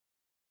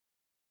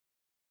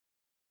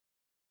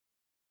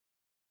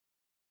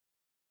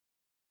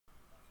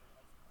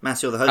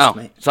Mass, you're the host,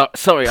 mate.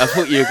 Sorry, I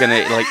thought you were going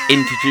to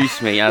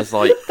introduce me as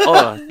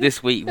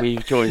this week we're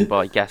joined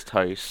by guest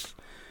host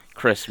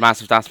Chris,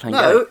 Massive Das Penguin.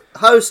 No,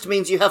 host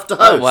means you have to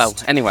host. Oh, well,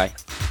 anyway.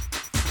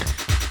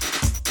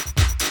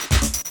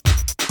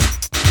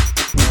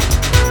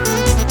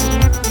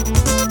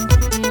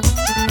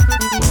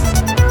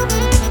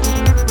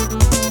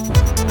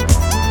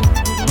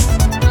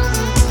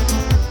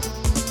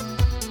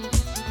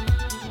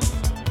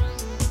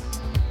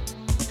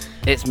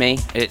 It's me,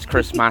 it's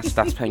Chris Mass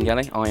Das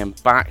Pengelly. I am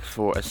back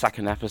for a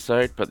second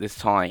episode, but this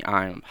time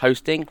I am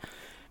hosting.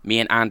 Me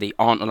and Andy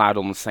aren't allowed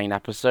on the same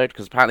episode,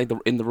 because apparently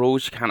in the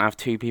rules you can't have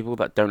two people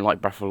that don't like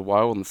Breath of the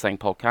Wild on the same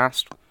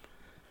podcast.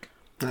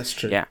 That's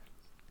true. Yeah.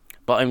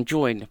 But I'm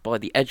joined by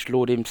the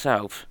edgelord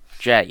himself,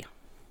 Jay.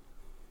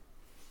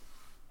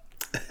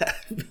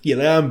 Here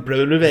I am,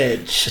 brown of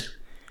edge.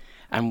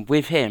 And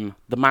with him,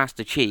 the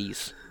Master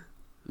Cheese,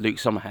 Luke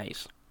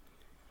Summerhays.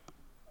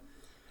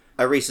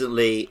 I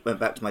recently went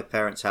back to my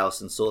parents'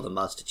 house and saw the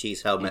Master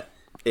Cheese helmet.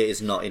 It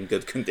is not in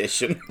good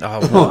condition.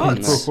 Oh, what?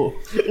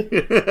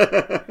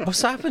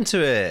 What's happened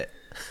to it?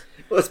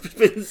 Well, it's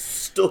been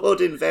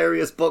stored in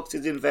various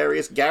boxes in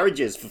various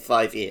garages for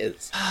 5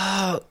 years.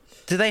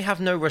 Do they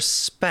have no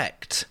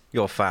respect,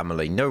 your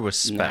family? No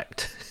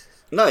respect?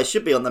 No, it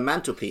should be on the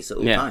mantelpiece at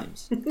all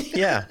times.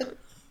 Yeah.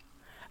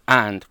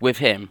 And with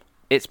him,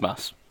 it's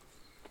Muss.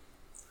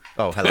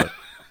 Oh, hello.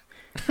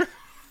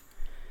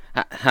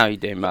 How you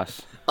doing,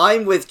 Muss?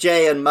 I'm with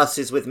Jay and Muss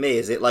is with me.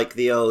 Is it like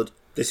the old,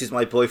 this is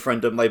my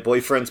boyfriend and my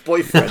boyfriend's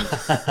boyfriend?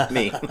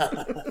 Me.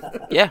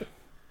 Yeah.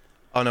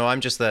 Oh, no,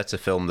 I'm just there to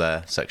film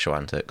their sexual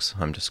antics.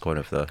 I'm just kind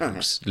of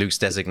Luke's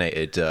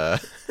designated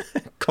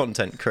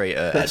content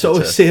creator. That's what I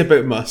always say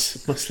about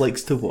Muss. Muss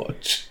likes to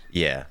watch.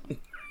 Yeah.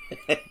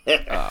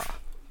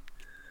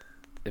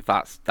 If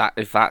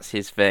that's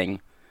his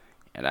thing,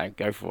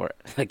 go for it.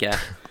 Again.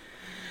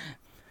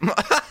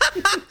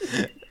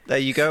 There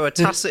you go, a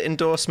tacit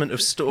endorsement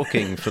of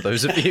stalking for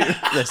those of you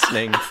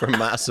listening from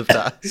Massive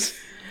Das.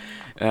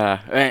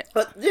 Right.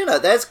 But,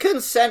 there's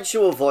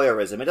consensual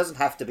voyeurism. It doesn't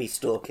have to be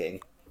stalking.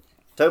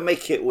 Don't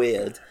make it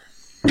weird.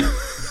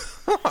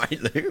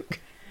 Alright, Luke.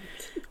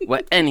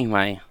 Well,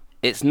 anyway,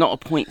 it's not a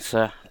points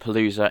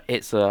palooza,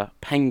 it's a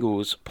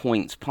Pengals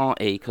points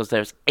party, because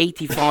there's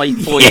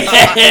 85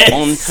 points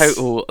on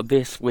total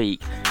this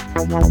week.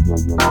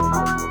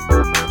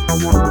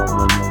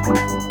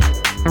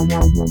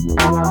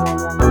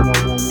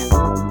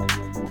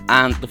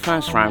 And the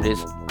first round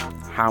is,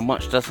 how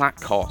much does that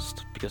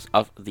cost? Because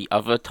the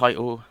other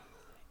title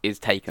is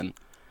taken.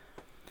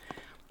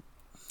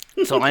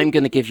 So I'm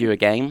going to give you a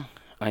game,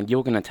 and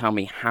you're going to tell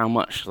me how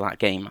much that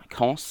game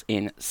costs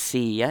in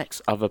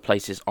CEX. Other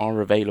places are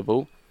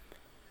available.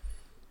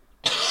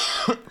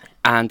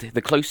 And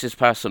the closest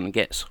person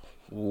gets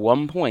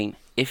 1 point.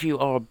 If you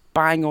are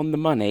bang on the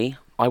money,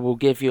 I will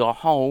give you a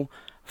whole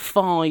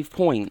 5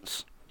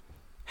 points.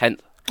 Hence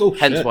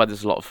why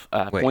there's a lot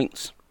of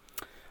points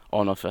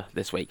on offer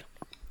this week,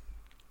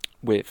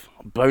 with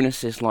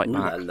bonuses like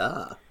that. La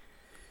la.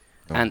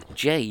 And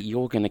Jay,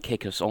 you're going to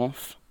kick us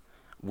off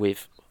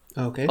with,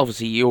 Okay.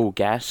 obviously you'll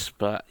guess,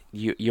 but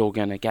you're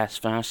going to guess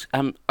first.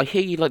 I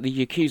hear you like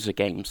the Yakuza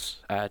games,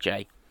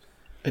 Jay.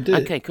 I do.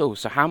 Okay, cool.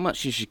 So how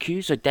much is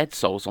Yakuza Dead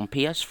Souls on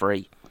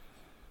PS3?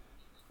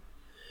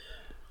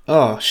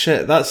 Oh,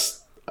 shit,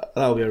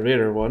 that'll be a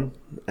rarer one.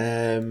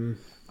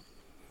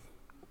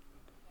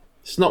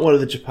 It's not one of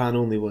the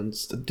Japan-only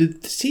ones.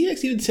 Did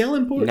CX even sell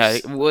imports?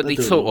 No, well, I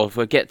don't sort know. of.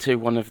 We'll get to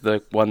one of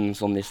the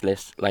ones on this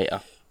list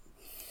later.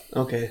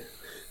 Okay.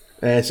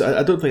 So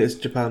I don't think it's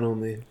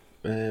Japan-only.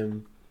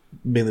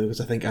 Mainly because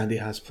I think Andy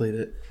has played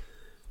it.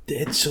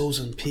 Dead Souls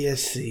on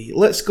PS3.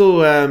 Let's go...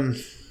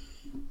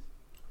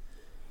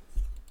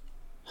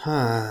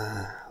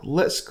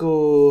 Let's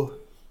go...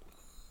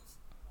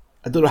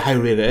 I don't know how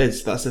rare it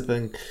is, that's the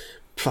thing.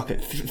 Fuck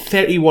it.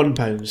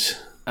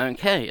 £31.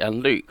 Okay,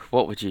 and Luke,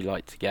 what would you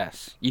like to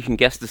guess? You can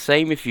guess the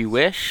same if you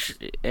wish.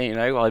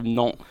 I'm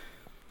not...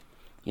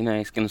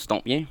 it's going to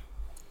stop you.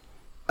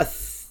 I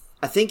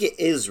think it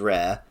is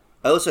rare.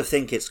 I also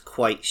think it's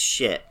quite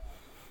shit.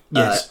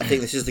 Yes. I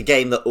think this is the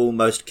game that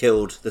almost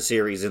killed the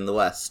series in the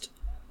West.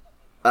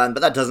 But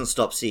that doesn't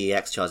stop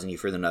CEX charging you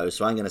through the nose,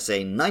 so I'm going to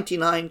say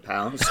 £99.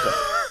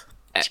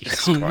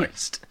 Jesus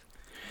Christ.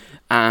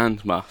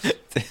 And Muff.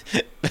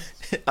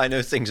 I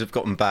know things have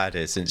gotten bad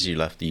here since you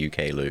left the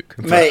UK, Luke.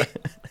 Mate,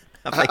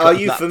 Have they are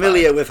gotten you that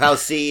familiar with how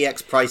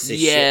CEX prices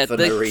shit for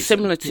no they're reason?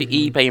 similar to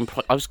eBay and...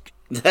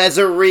 There's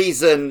a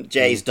reason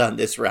Jay's done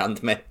this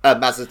round, mate.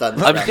 Maz has done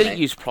this I was round, going to mate.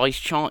 use price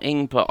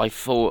charting, but I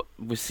thought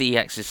with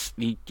CEX,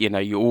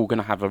 you're all going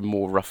to have a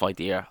more rough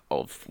idea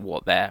of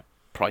what their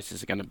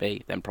prices are going to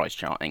be than price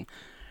charting.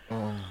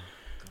 Oh.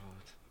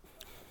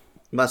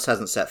 Maz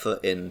hasn't set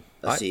foot in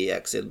a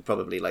CEX in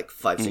probably like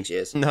 5-6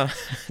 years. No,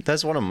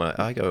 there's one on my.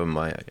 I go in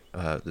my.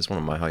 There's one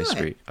on my high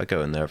street. I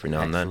go in there every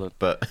now and then. Excellent.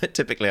 But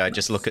typically, I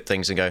just look at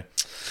things and go,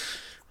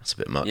 That's a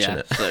bit much, Yeah, isn't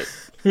it? so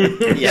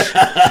Yeah.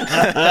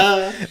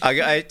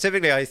 I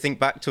typically think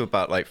back to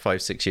about like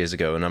 5-6 years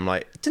ago, and I'm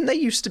like, didn't they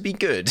used to be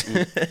good?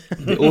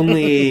 The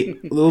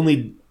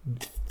only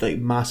like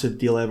massive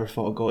deal I ever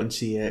thought I got in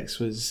CEX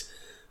was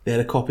they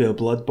had a copy of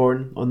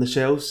Bloodborne on the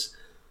shelves,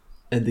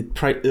 and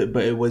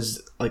but it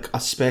was like a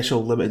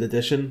special limited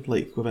edition,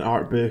 like with an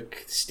art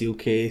book, steel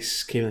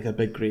case, came in like a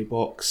big grey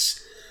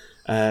box.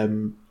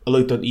 I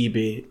looked on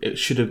eBay; it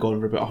should have gone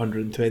for about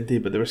 120,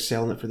 but they were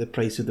selling it for the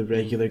price of the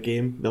regular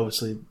game. They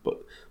obviously, but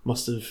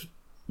must have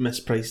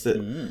mispriced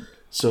it,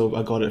 so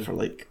I got it for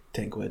like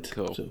 10 quid.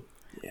 Cool. So,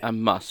 yeah.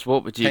 And Muss,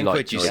 what would you 10 like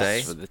quid, to you guess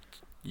say? for the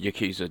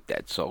Yakuza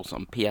Dead Souls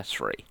on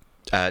PS3?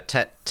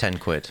 10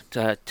 quid.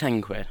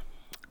 10 quid.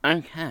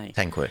 Okay.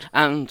 10 quid.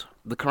 And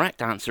the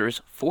correct answer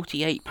is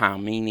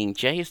 £48, meaning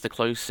Jay is the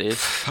closest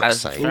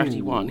Fuck's as sake.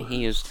 31.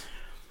 He has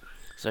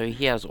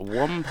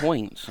 1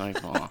 point so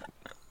far.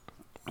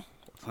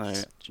 So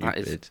that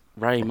is Stupid.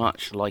 very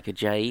much like a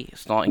Jay,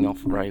 starting off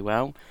very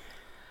well.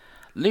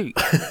 Luke,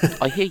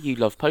 I hear you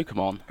love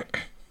Pokemon.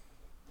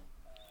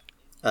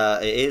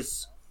 It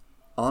is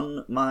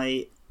on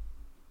my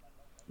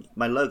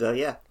logo,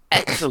 yeah.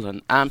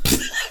 Excellent. I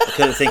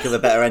couldn't think of a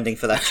better ending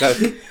for that joke.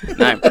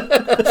 Now,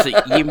 so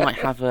you might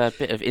have a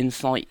bit of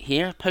insight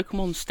here.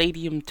 Pokemon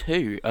Stadium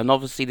 2, and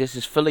obviously this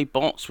is fully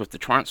boxed with the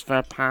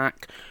transfer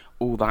pack,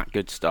 all that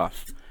good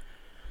stuff.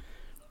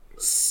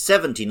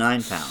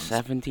 £79.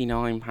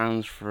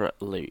 £79 for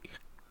Luke.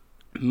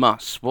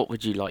 Muss, what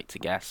would you like to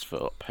guess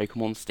for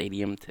Pokemon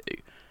Stadium 2?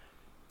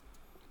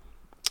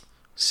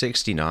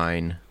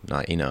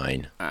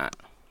 69.99. Nice.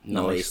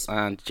 Nice.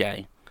 And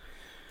Jay?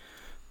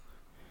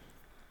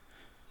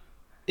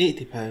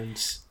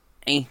 £80.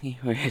 80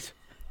 quid.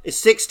 It's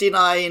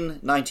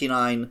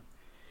 $69.99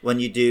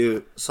 when you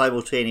do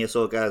simultaneous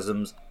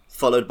orgasms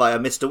followed by a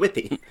Mr.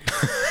 Whippy.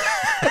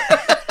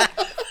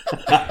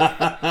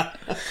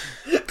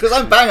 Because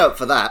I'm bang up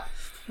for that.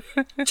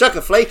 Chuck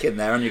a flake in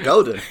there and you're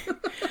golden.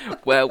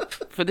 Well,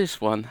 for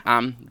this one,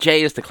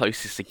 Jay is the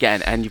closest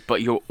again,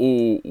 but you're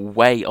all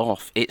way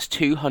off. It's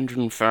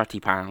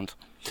 £230.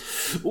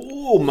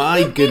 Oh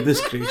my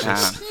goodness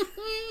gracious.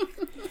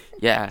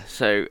 Yeah,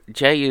 so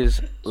Jay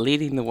is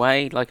leading the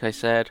way, like I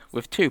said,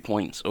 with 2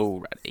 points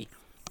already.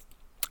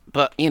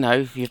 But, you know,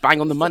 if you bang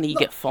on the money, you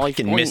get 5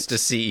 Fucking points. Mr.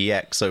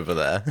 CEX over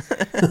there.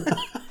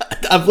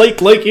 I've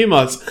like you,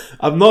 Maz.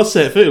 I've not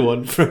set foot in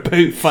one for about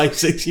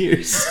 5-6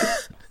 years.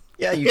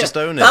 Yeah, you just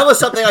own it. That was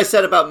something I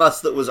said about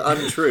Muss that was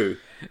untrue,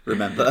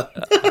 remember?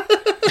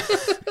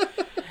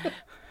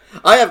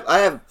 I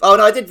have. Oh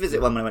no, I did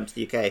visit one when I went to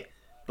the UK,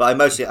 but I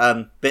mostly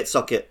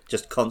BitSocket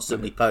just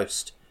constantly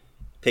post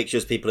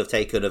pictures people have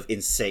taken of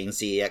insane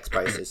CEX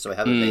prices, so I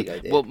have a vague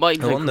idea. Well, my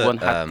local wonder, one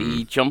had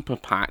the jumper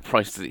pack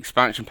priced as the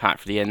expansion pack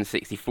for the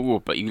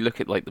N64, but you look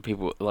at like the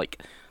people,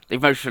 like they're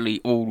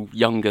virtually all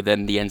younger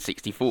than the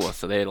N64,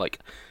 so they're like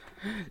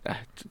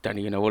don't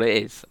even know what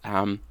it is.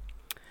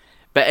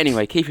 But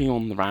anyway, keeping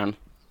on the round,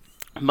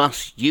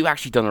 Muss, you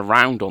actually done a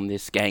round on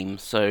this game,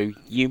 so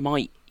you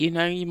might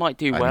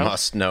do well. I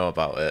must know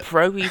about it.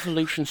 Pro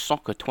Evolution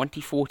Soccer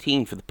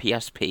 2014 for the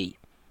PSP.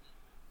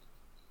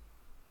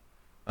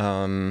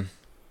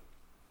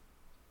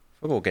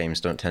 Football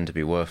games don't tend to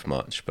be worth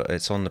much, but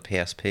it's on the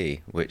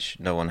PSP, which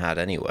no one had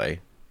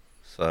anyway.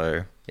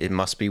 So it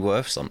must be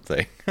worth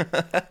something. I'm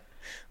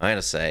going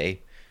to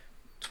say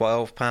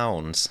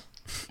 £12.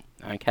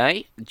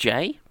 Okay,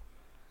 Jay?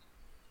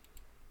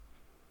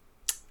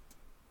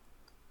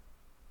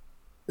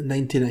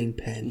 99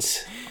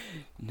 pence.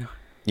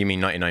 You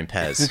mean 99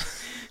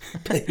 pairs?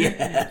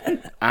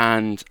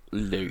 And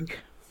Luke?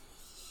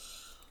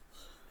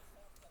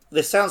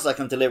 This sounds like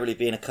I'm deliberately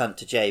being a cunt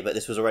to Jay, but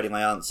this was already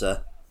my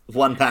answer.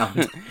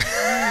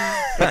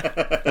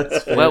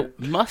 £1. Well,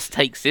 Muss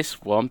takes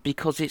this one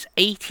because it's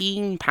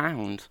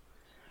 £18.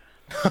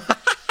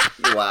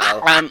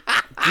 Wow.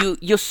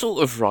 You're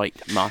sort of right,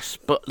 Muss,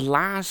 but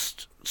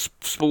last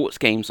sports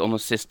games on the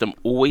system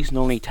always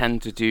normally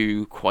tend to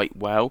do quite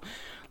well.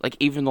 Like,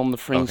 even on the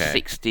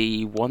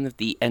 360, one of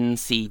the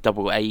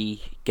NCAA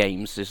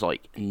games is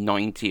like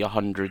 $90,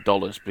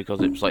 $100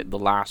 because it was like the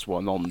last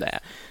one on there.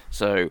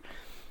 So,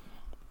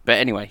 but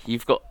anyway,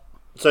 you've got...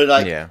 So,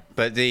 like, yeah,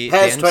 but the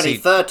PES NC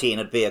 2013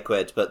 would be a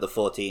quid, but the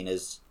 14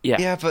 is...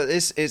 Yeah, but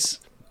it's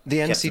the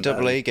Kept in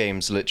value. NCAA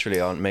games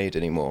literally aren't made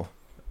anymore.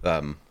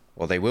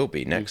 Well, they will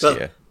be next But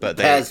year, but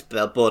PES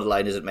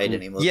borderline isn't made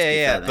anymore. to be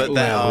yeah, fair, but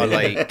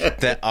mate.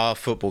 there are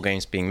football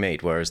games being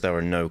made, whereas there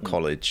are no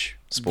college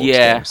sports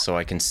Yeah. games. So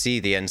I can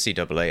see the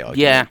NCAA argument.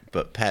 Yeah.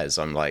 But PES,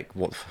 I'm like,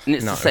 what? And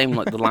it's no. the same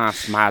like the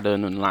last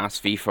Madden and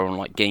last FIFA on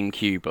like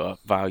GameCube are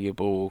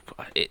valuable.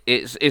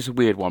 It's a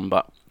weird one,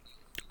 but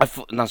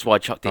and that's why I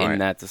chucked it in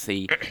there to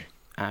see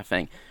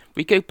thing.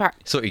 We go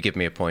back. Thought you'd give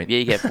me a point. Yeah,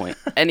 you get a point.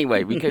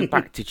 Anyway, we go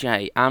back to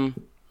Jay.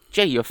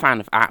 Jay, you're a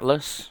fan of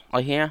Atlas,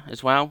 I hear,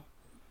 as well.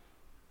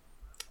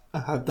 I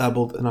have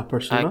dabbled in a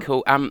Persona.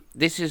 Cool.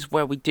 This is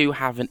where we do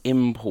have an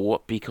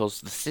import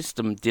because the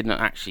system didn't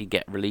actually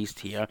get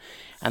released here,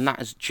 and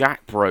that is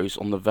Jack Bros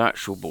on the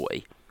Virtual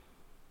Boy.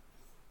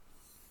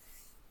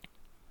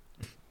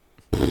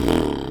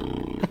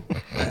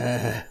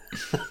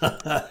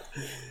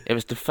 It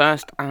was the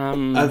first.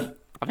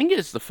 I think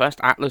it's the first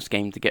Atlas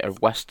game to get a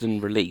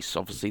Western release.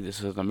 Obviously, this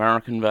is an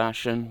American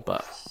version,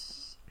 but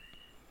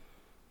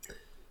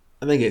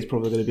I think it's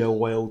probably going to be a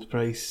wild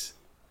price.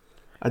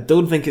 I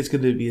don't think it's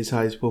going to be as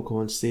high as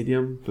Pokemon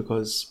Stadium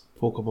because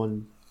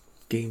Pokemon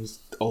games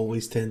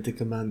always tend to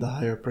command a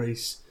higher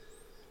price.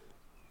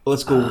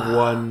 Let's go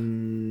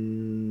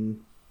 £150.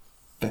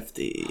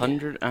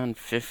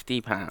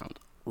 £150.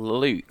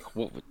 Luke,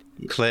 what would...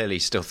 Clearly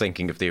still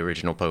thinking of the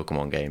original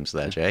Pokemon games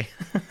there, Jay.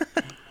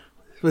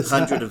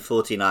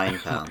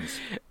 £149.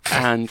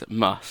 And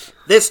Muss.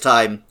 This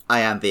time, I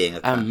am being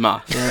a cunt. And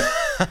Muss.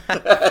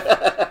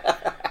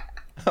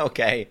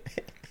 Okay.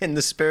 In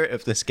the spirit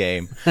of this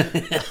game,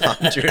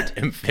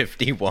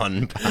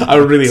 £151. I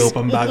really hope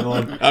I'm bang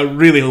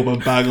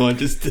on.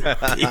 Just to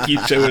take you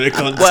showing a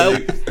concept. Well,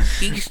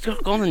 he's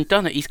gone and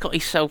done it. He's got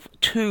himself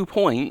 2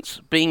 points,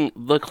 being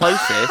the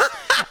closest,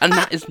 and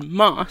that is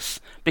Muss,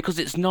 because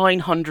it's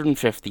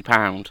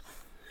 £950.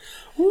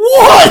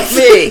 What?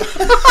 Me?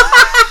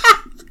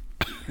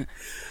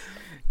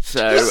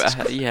 So,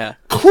 yeah.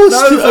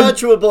 No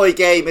Virtual Boy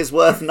game is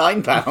worth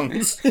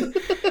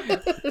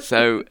 £9.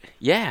 So,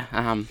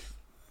 yeah,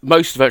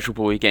 most Virtual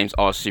Boy games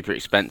are super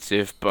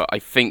expensive, but I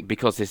think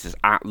because this is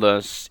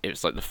Atlas,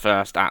 it's like the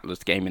first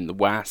Atlas game in the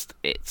West,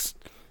 it's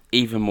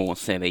even more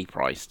silly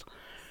priced.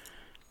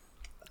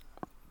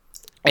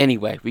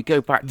 Anyway, we go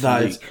back to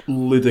That Luke. is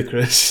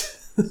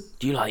ludicrous.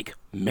 Do you like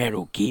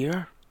Metal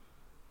Gear?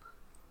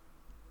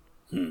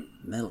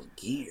 Metal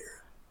Gear.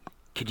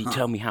 Could you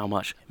tell me how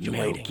much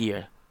Metal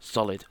Gear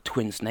Solid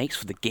Twin Snakes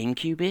for the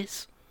GameCube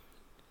is?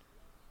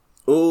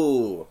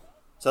 Ooh.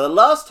 So the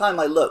last time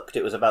I looked,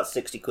 it was about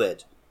 60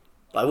 quid.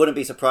 But I wouldn't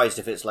be surprised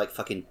if it's like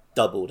fucking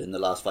doubled in the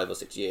last 5 or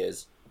 6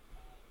 years.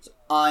 So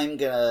I'm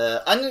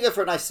gonna go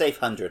for a nice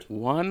safe 100.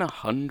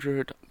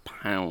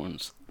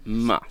 £100.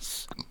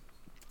 Muss.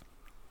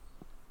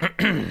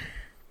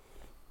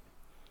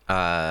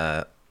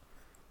 I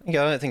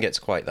don't think it's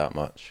quite that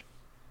much.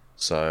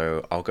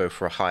 So I'll go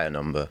for a higher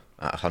number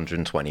at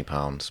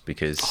 £120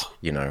 because,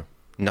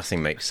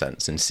 nothing makes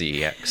sense in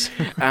CEX.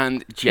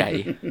 And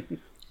Jay.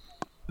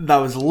 That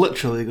was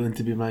literally going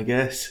to be my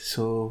guess,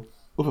 so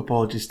with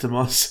apologies to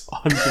Muss,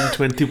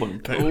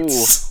 £121. Ooh.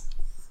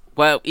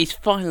 Well, he's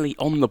finally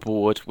on the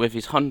board with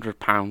his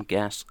 £100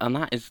 guess, and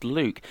that is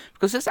Luke,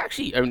 because it's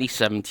actually only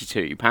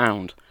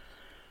 £72.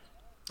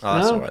 Oh,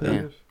 that's alright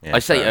then. Yeah, I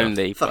say fair enough.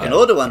 only. Fucking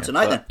order one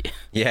tonight then.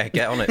 Yeah,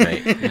 get on it,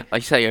 mate. I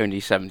say only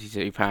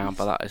 £72,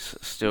 but that is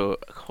still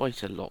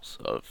quite a lot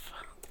of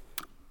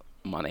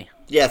money.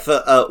 Yeah,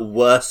 for a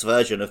worse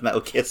version of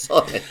Metal Gear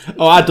Solid.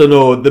 Oh, I don't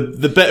know.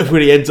 The bit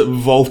where he ends up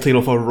vaulting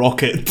off a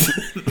rocket.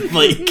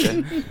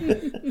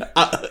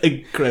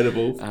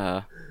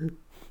 Incredible.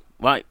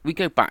 Right, we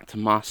go back to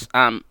Muss.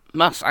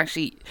 Muss,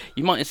 actually,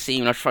 you might have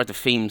seen I tried to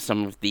theme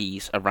some of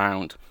these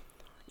around,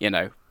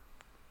 with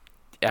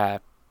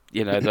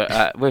the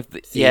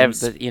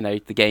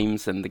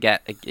games and the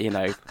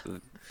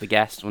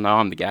guest. Well, no,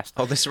 I'm the guest.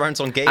 Oh, this round's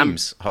on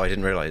games. I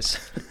didn't realise.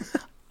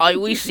 I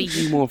always see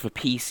you more of a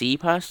PC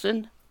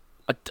person.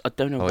 I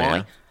don't know why.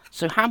 Yeah.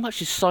 So how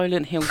much is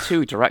Silent Hill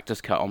 2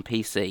 Director's Cut on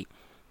PC?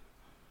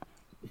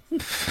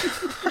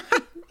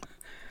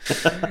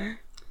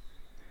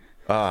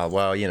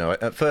 Well,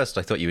 at first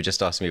I thought you were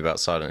just asking me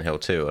about Silent Hill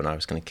 2 and I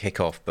was going to kick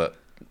off, but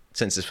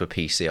since it's for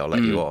PC, I'll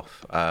let you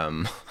off.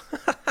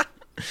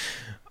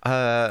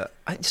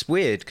 It's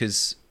weird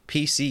because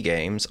PC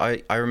games,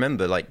 I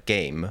remember like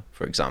Game,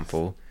 for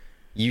example,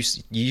 you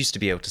used to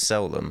be able to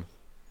sell them,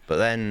 but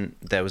then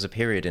there was a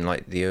period in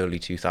like the early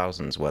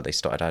 2000s where they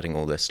started adding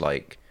all this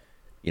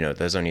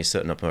there's only a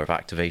certain number of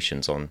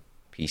activations on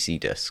PC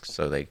discs,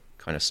 so they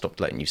kind of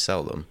stopped letting you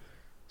sell them.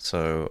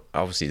 So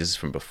obviously this is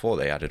from before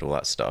they added all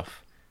that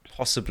stuff,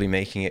 possibly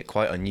making it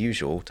quite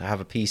unusual to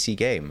have a PC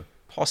game,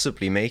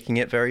 possibly making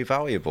it very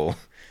valuable.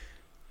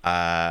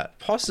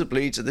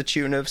 Possibly to the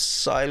tune of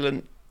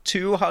silent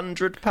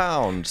 £200.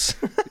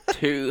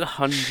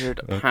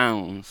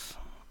 £200.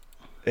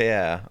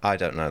 Yeah, I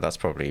don't know. That's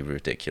probably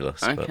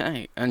ridiculous.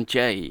 Okay, and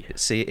Jay,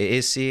 it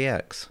is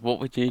CEX. what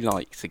would you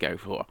like to go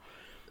for?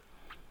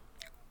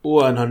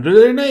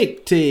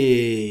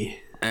 180.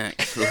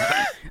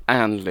 Excellent.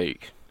 And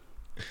Luke,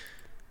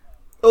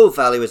 All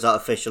value is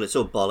artificial. It's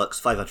all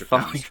bollocks. £500.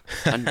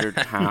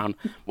 £500.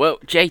 Well,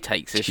 Jay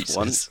takes this Jesus.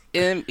 one.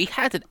 He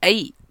had the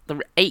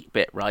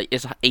 8-bit right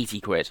is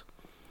 80 quid.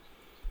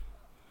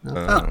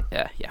 Oh.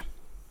 Yeah.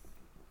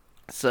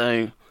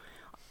 So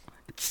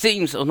it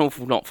seems an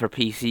awful lot for a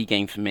PC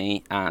game for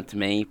me, to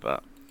me,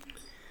 but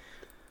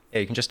Yeah,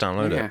 you can just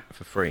download it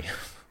for free.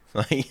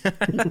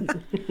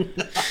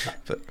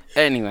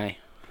 anyway,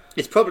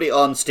 It's probably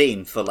on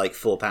Steam for like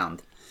 £4.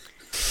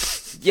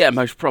 yeah,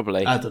 most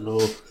probably. I don't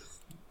know.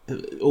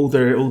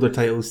 Older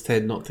titles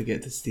tend not to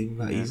get to Steam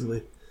that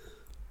easily.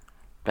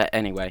 But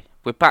anyway,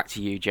 we're back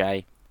to you,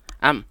 Jay.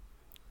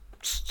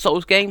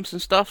 Souls games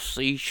and stuff.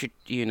 So you should,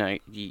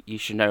 you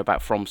should know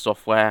about From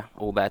Software,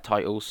 all their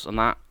titles and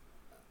that.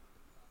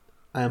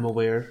 I am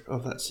aware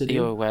of that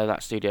studio. You're aware of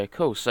that studio.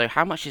 Cool. So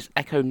how much is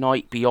Echo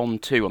Night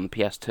Beyond 2 on the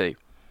PS2?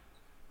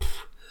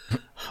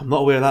 I'm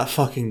not aware of that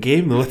fucking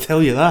game, though, I'll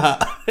tell you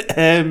that.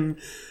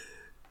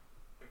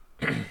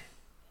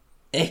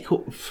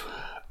 Echo...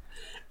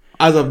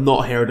 As I've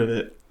not heard of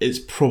it, it's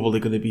probably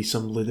going to be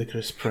some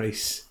ludicrous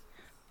price.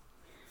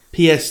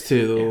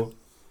 PS2, though,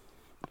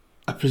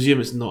 I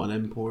presume it's not an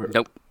import.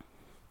 Nope.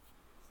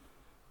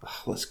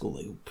 Let's go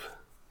Loop.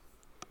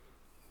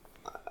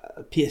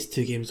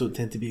 PS2 games don't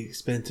tend to be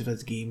expensive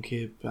as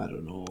GameCube. I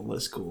don't know.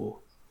 Let's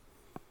go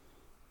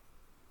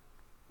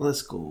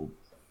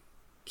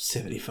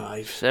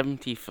 75.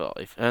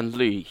 75. And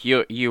Lou,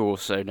 you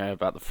also know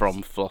about the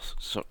From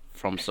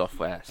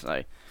Software,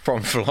 so...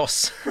 From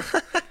Floss.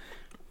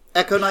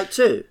 Echo Knight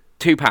 2?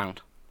 £2.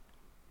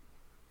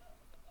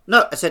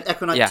 No, I said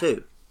Echo Knight Yeah.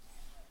 2.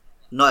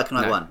 Not Echo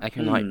Knight 1.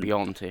 Echo Night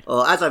Beyond 2.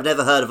 Well, as I've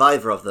never heard of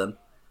either of them,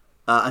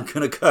 I'm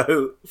going to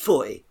go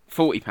 40.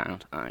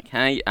 £40.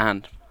 Okay,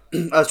 and...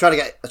 I was trying to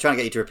get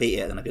you to repeat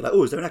it, and I'd be like,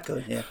 "Oh, is there an echo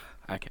in here?"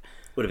 Okay.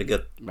 Would have been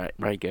good. Right,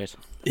 very good.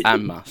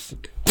 And Muss.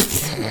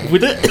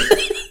 Would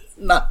it?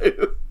 No.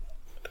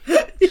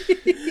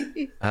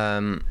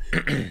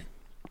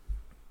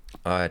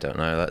 I don't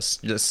know. Let's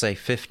say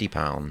 £50.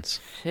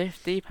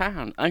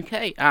 £50.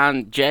 Okay,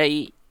 and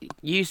Jay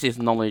used his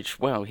knowledge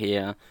well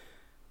here,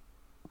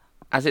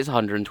 as it's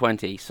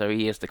 120, so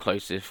he is the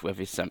closest with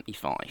his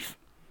 75.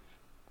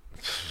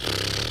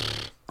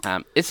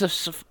 It's a...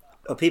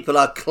 Well, people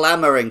are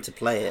clamouring to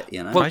play it,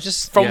 you know. Well,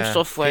 From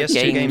Software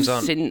PS2 games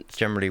aren't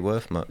generally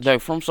worth much. No,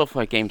 From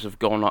Software games have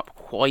gone up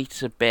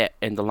quite a bit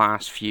in the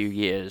last few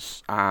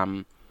years.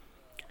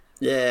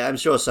 Yeah, I'm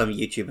sure some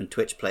YouTube and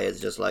Twitch players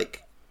are just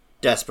like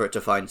desperate to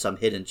find some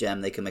hidden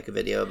gem they can make a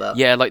video about.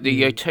 Yeah, like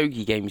the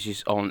Yotogi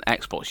games on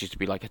Xbox used to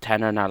be like a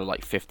tenner, now they're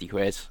like 50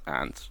 quid,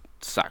 and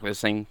exactly the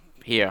same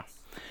here.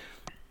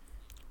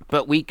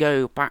 But we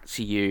go back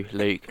to you,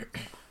 Luke.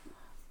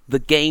 The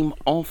game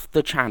of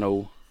the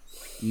channel,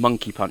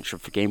 Monkey Punch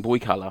for Game Boy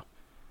Color.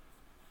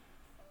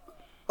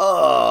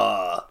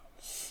 Oh,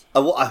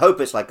 I hope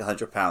it's like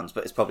 £100,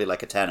 but it's probably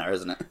like a tenner,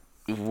 isn't it?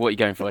 What are you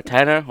going for, a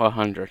tenner or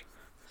 100?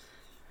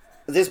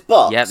 This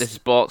box? Yeah, this is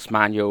box,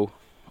 manual,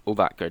 all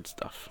that good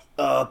stuff.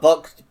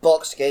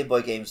 Boxed Game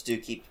Boy games do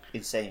keep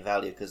insane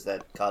value because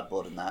they're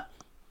cardboard and that.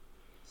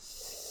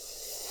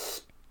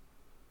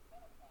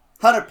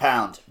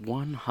 £100.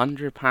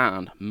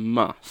 £100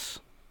 Muss.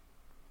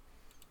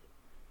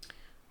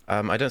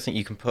 I don't think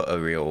you can put a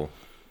real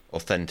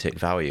authentic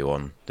value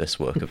on this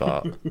work of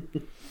art.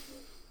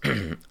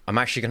 I'm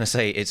actually going to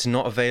say it's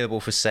not available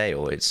for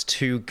sale. It's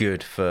too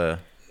good for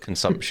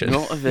consumption.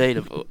 Not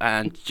available.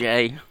 And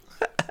Jay?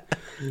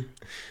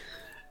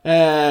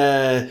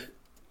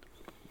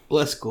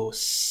 Let's go.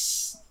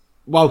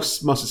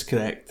 Whilst Muss is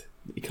correct,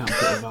 you can't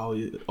put a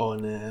value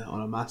on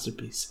a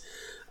masterpiece.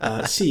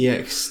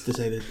 CEX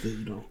decided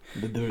that,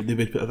 they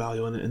would put a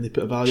value on it, and they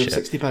put a value of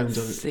 £60 on it.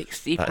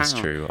 £60. That's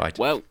true.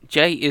 Well,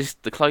 Jay is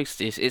the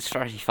closest. It's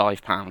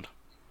 £35.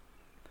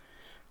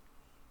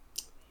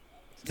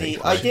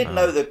 I did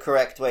know the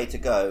correct way to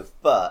go,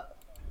 but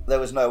there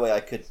was no way I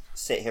could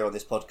sit here on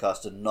this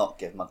podcast and not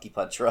give Monkey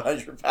Puncher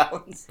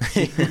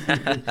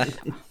 £100.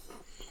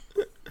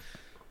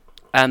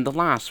 And the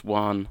last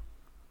one,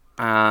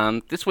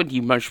 and this one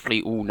you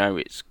mostly all know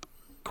it's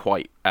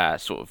quite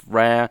sort of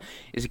rare.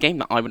 It's a game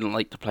that I wouldn't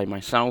like to play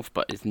myself,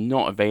 but it's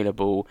not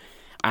available,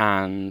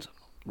 and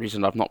the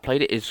reason I've not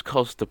played it is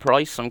because the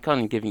price. I'm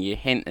kind of giving you a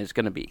hint, it's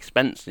going to be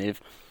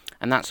expensive,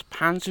 and that's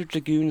Panzer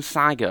Dragoon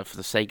Saga for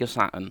the Sega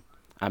Saturn.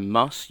 And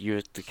Muss, you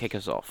have to kick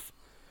us off.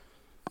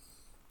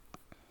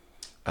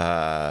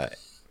 That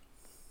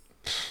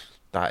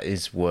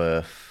is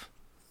worth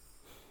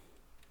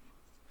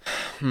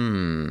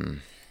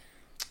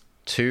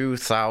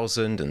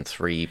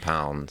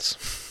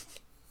 £2,003.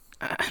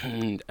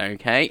 And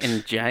okay,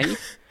 and Jay?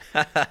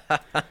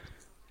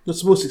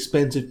 What's the most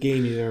expensive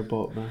game you ever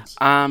bought, Max?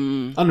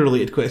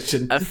 Unrelated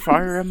question. A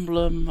Fire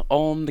Emblem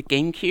on the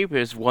GameCube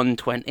is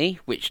 $120,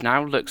 which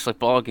now looks like a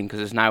bargain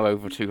because it's now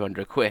over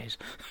 200 quid.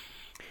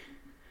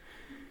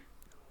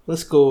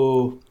 Let's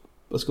go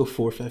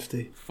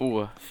 $450.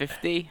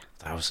 $450.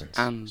 Thousands.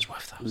 And It's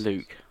worth thousands.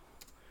 Luke.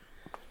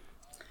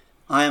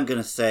 I am going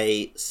to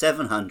say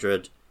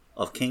 700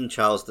 of King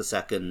Charles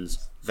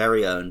II's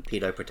very own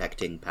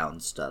pedo-protecting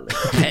pounds sterling.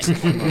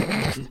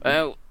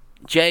 Well,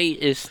 Jay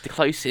is the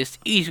closest.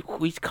 He's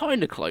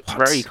kind of close,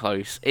 very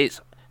close. It's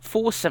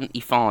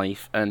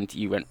 $475, and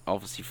you went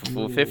obviously for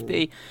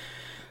 $450.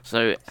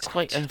 So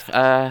quite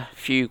a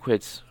few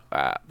quids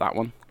that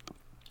one.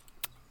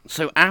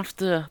 So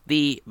after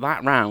that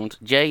round,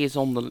 Jay is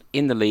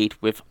in the lead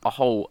with a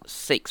whole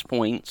 6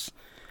 points.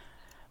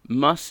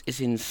 Muss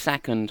is in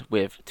second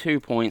with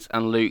 2 points,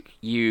 and Luke,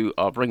 you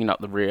are bringing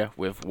up the rear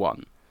with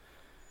 1.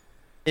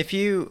 If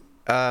you,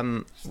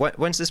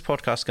 when's this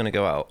podcast going to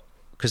go out?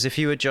 Because if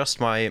you adjust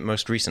my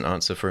most recent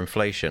answer for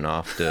inflation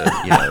after,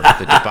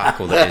 the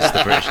debacle that is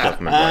the British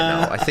government right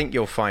now, I think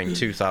you'll find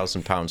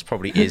 £2,000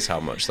 probably is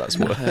how much that's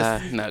worth.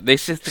 No,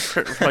 this is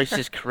the price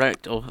is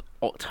correct of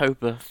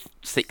October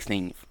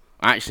 16th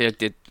Actually, I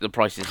did the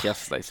prices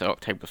yesterday, so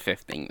October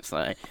 15th.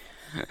 So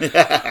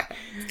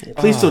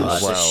Please don't.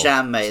 It's a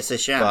sham, mate. It's a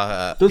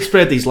sham. Don't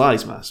spread these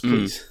lies, Mass.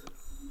 Please.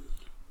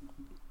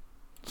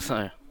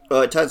 So.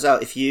 Well, it turns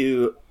out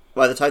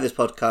by the time this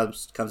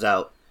podcast comes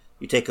out,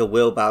 you take a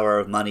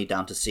wheelbarrow of money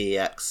down to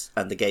CEX,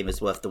 and the game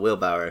is worth the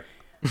wheelbarrow,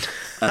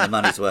 and the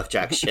money's worth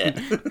jack shit.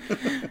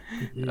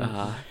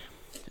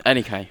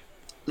 Anyway.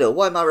 Little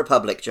Weimar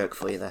Republic joke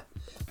for you there.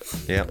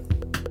 Yep.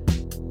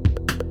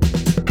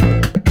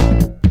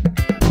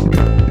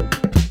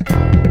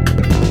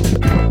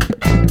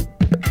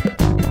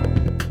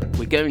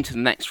 We go into the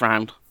next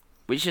round,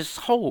 which is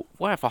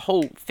worth a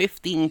whole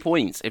 15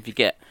 points if you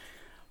get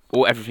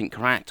everything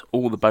correct,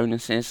 all the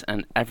bonuses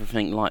and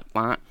everything like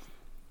that.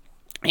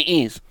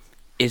 Is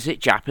it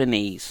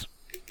Japanese?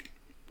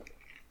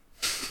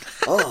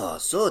 Oh,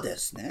 so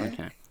desu ne.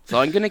 Okay. So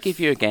I'm going to give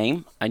you a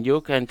game, and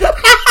you're going to...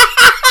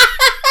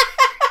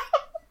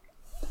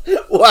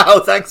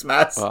 Wow, thanks,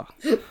 Matt. Well,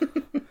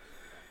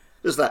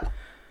 Just that.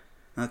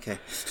 Okay.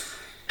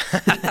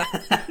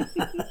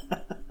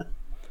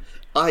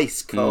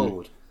 Ice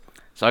cold.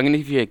 so I'm going to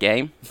give you a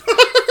game.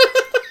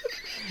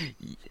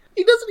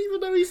 He doesn't even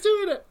know he's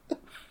doing it.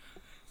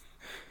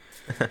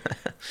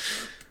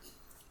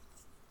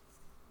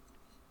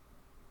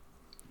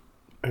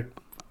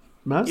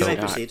 Mass? You may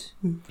Alright. proceed.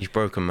 You've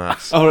broken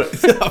maths. All right.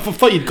 I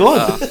thought you'd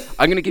gone.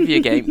 I'm going to give you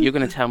a game. You're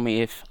going to tell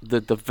me if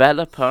the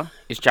developer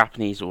is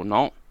Japanese or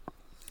not.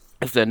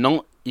 If they're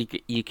not,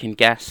 you can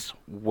guess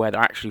where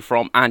they're actually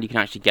from, and you can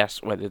actually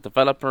guess where the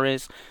developer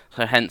is.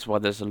 So hence why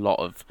there's a lot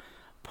of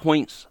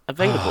points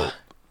available.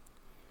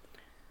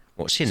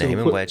 What's your So name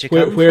and where'd you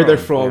where come they're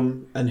from?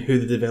 from and who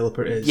the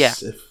developer is. Yeah.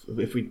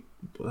 If we.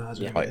 Yeah.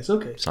 It's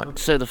okay. It's like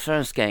So the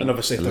first game. And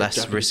obviously, if the they're less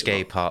Japanese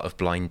risque as well. part of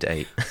blind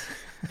date.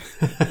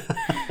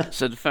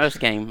 So the first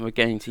game we're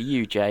going to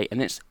you, Jay,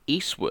 and it's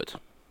Eastwood.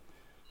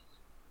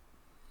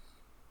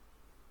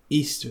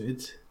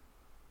 Eastwood.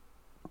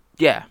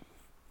 Yeah,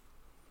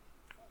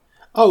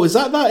 Oh, is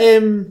that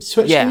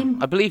Switch yeah.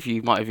 game? I believe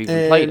you might have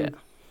even played it.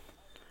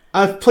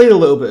 I've played a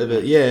little bit of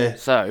it. Yeah.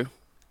 So,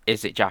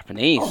 is it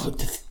Japanese? Oh,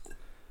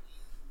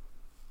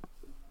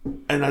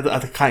 and I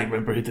can't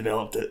remember who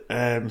developed it,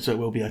 so it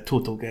will be a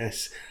total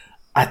guess.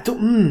 I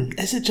don't.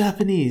 Is it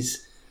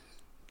Japanese?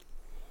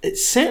 It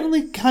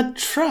certainly had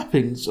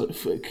trappings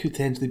of it could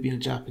potentially be a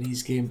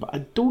Japanese game, but I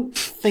don't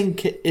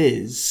think it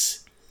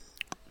is.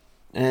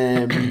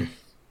 So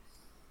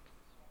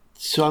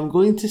I'm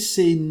going to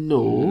say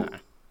no.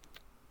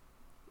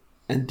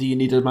 And do you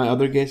need my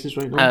other guesses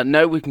right now?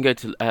 No, we can go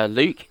to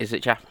Luke. Is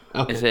it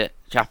Okay. Is it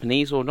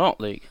Japanese or not,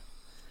 Luke?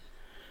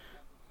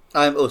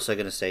 I'm also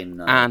going to say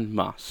no. And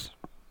Muss.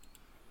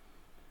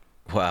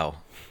 Wow.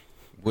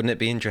 Wouldn't it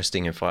be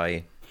interesting if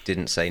I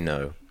didn't say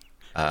no?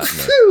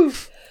 No.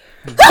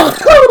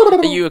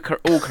 You are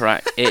all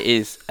correct. It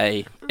is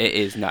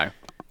no.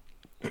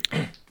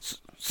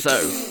 So,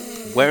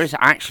 where is it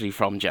actually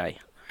from, Jay?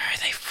 Where are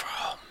they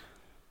from?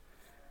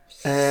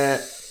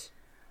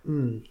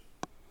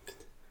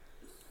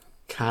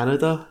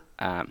 Canada.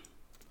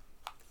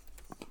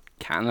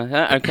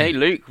 Canada. Okay,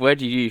 Luke, where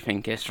do you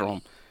think it's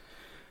from?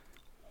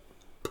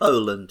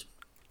 Poland.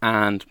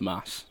 And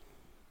Muss.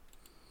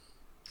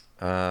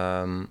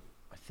 I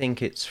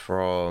think it's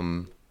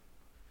from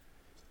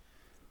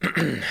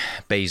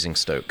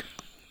Basingstoke.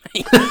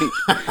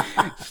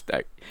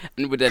 Stoke.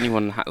 And would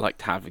anyone like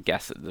to have a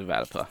guess at the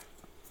developer?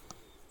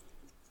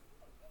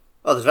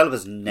 Oh, the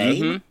developer's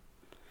name?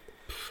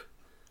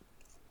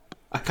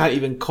 I can't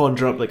even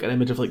conjure up like an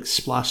image of like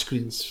splash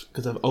screens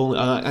because I've only.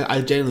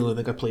 I genuinely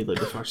think I played like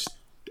the first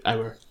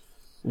hour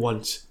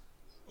once.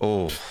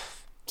 Oh,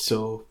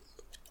 So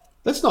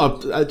that's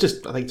not. I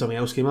think something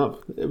else came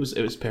up. It was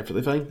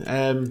perfectly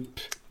fine.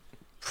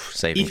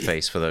 saving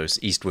face for those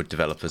Eastwood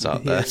developers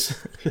out there.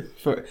 Yes,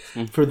 for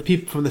the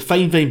people from the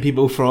fine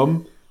people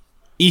from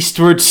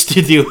Eastward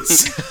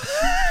Studios.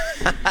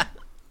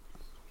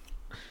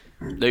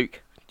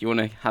 Luke, do you want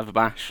to have a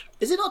bash?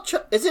 Is it not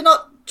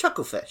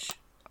Chucklefish?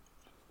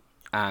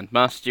 And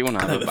Muss, do you want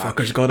to have a The bash?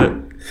 fucker's got it.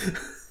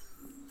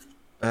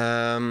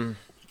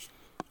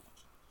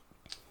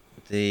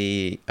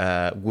 The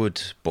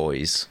Wood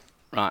Boys.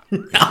 Right.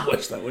 I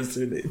wish that was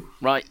their name.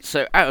 Right,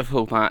 so out of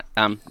all that,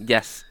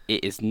 yes,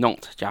 it is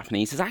not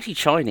Japanese. It's actually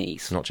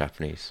Chinese. It's not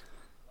Japanese.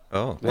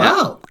 Oh,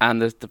 Wow.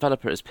 And the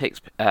developer is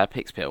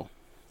Pixpill.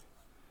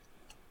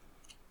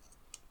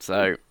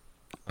 So,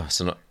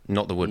 so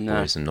not the Wood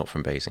No. Boys and not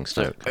from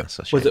Basingstoke. That's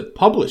a Was shame. it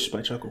published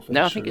by Chucklefish?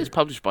 no, I think or- it's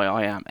published by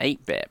I Am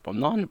 8-Bit, but I'm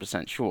not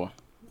 100% sure.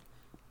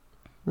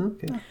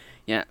 Okay.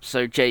 Yeah,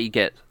 so Jay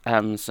gets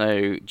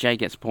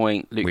a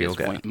point, Luke We gets all a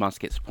get point, Muss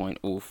gets a point,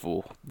 all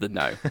for the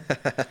no.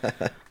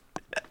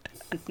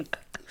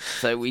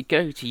 So we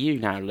go to you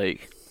now, Luke,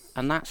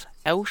 and that's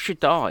El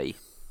Shaddai.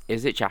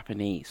 Is it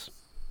Japanese?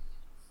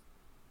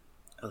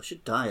 Oh,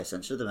 should die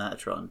essentially the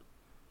Metatron.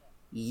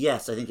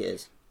 Yes, I think it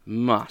is.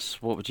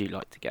 Muss, what would you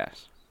like to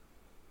guess?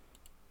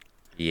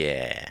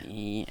 Yeah.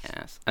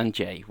 Yes. And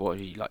Jay, what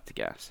would you like to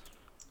guess?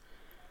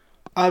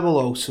 I will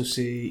also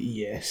say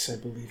yes. I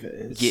believe it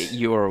is.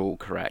 You are all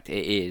correct.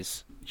 It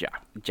is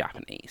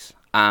Japanese.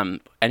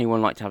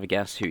 Anyone like to have a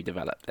guess who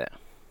developed it?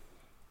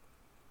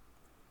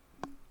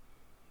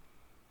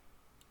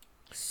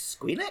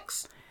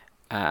 Squeenix?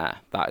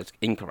 That is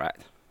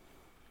incorrect.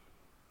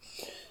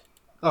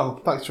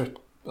 Oh, thanks for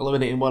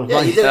eliminating one of Yeah,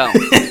 mine. you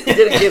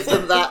didn't give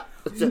them that.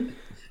 You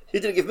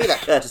didn't give me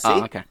that courtesy,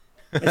 Oh, okay.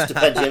 Mr.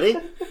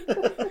 Pangeli.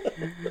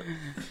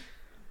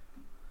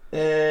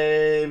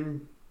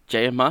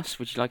 Jay and Muss,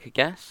 would you like a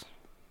guess?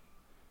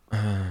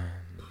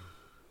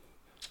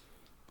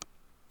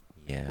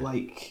 Yeah.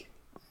 Like,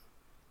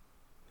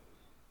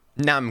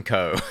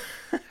 Namco.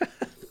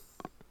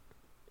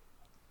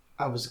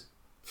 I was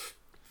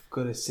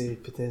gonna say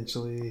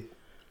potentially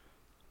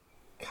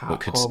Well,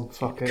 Capcom.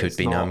 Fuck it. could it's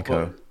be not, Namco.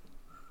 but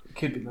it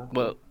could be Namco.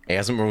 Well, He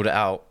hasn't ruled it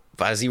out,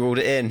 but has he ruled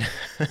it in?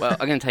 I'm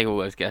going to take all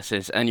those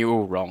guesses, and you're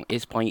all wrong.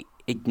 It's by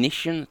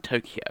Ignition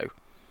Tokyo.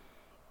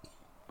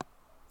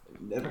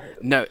 Never heard of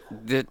it. No,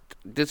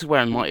 this is where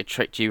I might have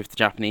tricked you with the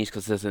Japanese,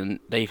 because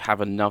they have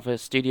another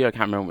studio. I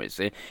can't remember what it's.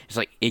 It's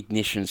like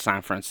Ignition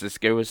San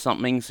Francisco or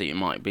something. So you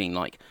might have been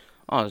like,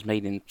 "Oh, it's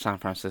made in San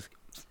Francisco."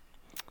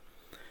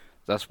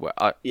 That's where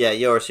I. Yeah,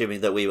 you're assuming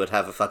that we would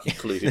have a fucking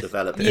clue who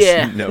developed this.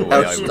 Yeah. No way How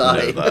I would should know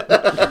I?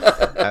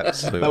 that.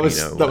 Absolutely That was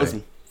no that way. was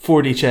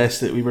 4D chess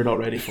that we were not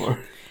ready for.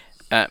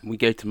 We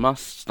go to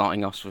Muss,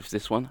 starting us with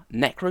this one.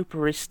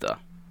 Necroparista.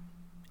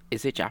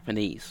 Is it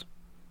Japanese?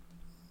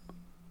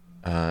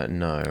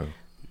 No.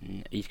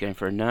 He's going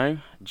for a no.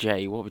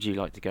 Jay, what would you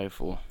like to go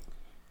for?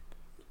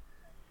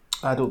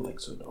 I don't think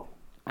so. No.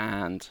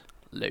 And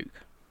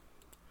Luke.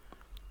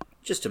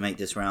 Just to make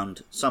this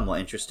round somewhat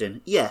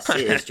interesting, yes,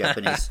 it is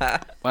Japanese.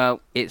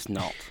 Well, it's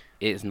not.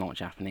 It's not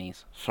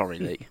Japanese. Sorry,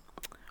 Luke.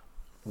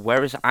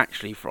 Where is it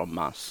actually from,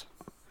 Muss?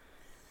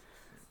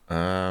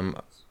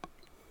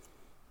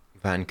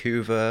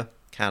 Vancouver,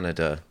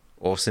 Canada,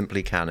 or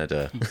simply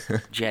Canada.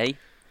 Jay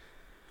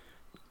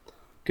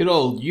Good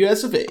old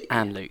US of A.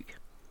 and Luke.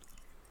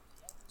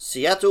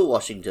 Seattle,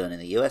 Washington, in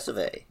the US of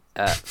A.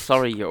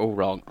 Sorry, you're all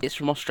wrong. It's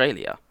from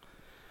Australia.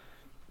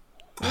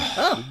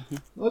 Oh,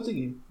 What's the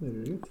game?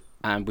 There.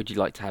 And would you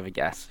like to have a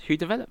guess? Who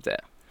developed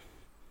it?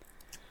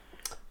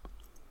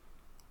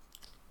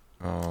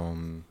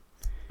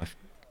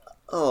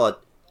 oh,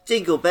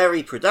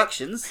 Dingleberry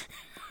Productions.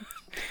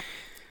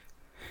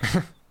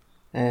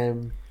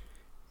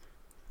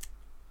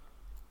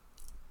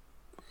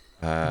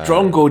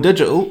 Drongo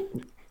Digital.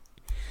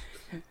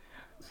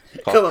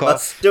 Come on,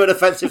 let's do an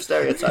offensive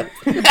stereotype.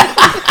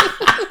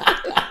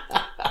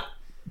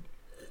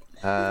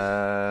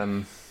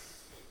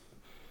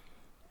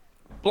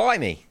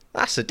 Blimey,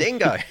 that's a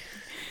dingo.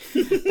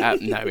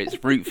 No,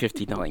 it's Route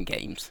 59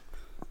 Games.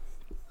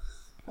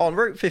 On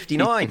Route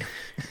 59.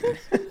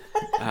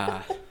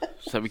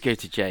 So we go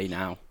to Jay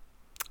now.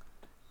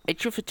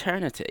 Edge of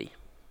Eternity.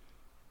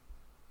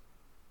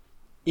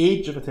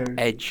 Age of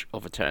Eternity. Edge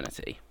of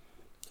Eternity.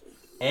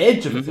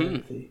 Edge of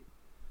Eternity.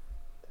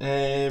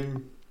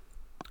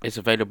 It's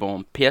available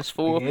on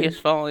PS4, Again?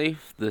 PS5,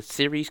 the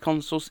series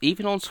consoles,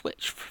 even on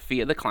Switch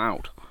via the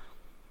cloud.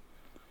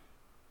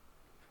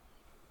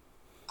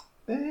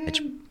 Age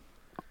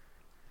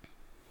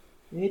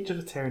of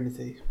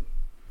Eternity.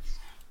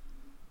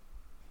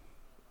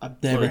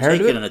 I've never Well, it's heard of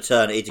taken it. an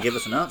eternity to give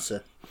us an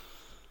answer.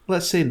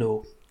 Let's say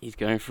no. He's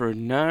going for a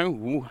no.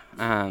 Ooh.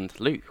 And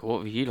Luke,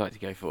 what would you like to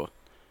go for?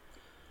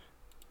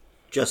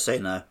 Just say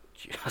no.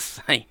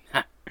 Just say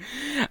no.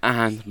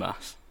 And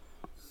Muss.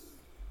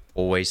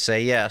 Always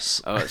say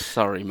yes. Oh,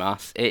 sorry,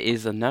 Muss. It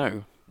is a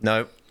no.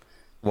 No.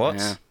 What?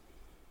 Yeah.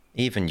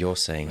 Even you're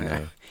saying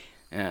no.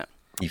 Yeah.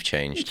 You've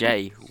changed.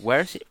 Jay, where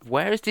is it?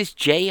 Where is this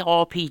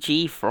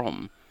JRPG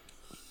from?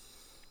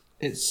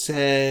 It's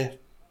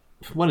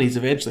one of these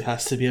eventually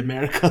has to be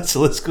America,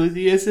 so let's go to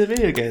the US of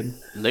A again.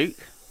 Luke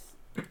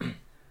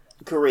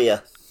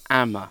Korea.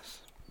 and Muss.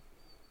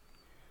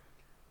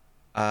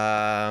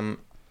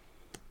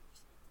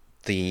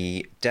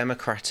 The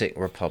Democratic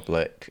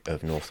Republic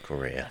of North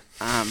Korea.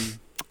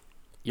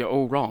 You're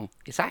all wrong.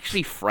 It's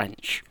actually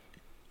French.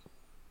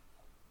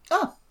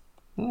 Oh,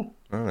 Oh,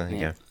 there you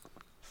go.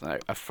 So,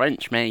 a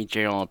French-made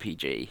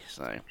JRPG.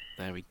 So,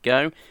 there we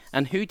go.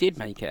 And who did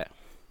make it?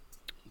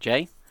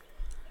 Jay?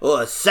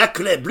 oh,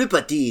 sacre bleu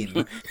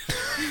patine.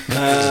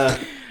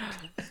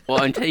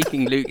 Well, I'm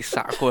taking Luke's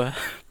Sacre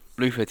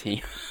Blooper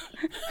team.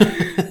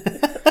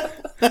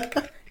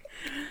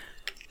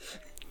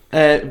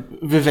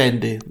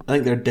 Vivendi. I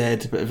think they're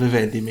dead, but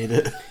Vivendi made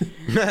it.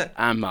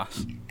 And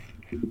Muss.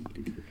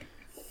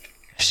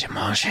 Je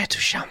mangeais du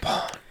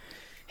chambon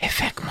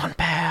avec mon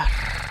père.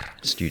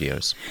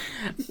 Studios.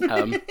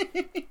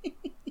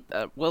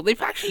 Well,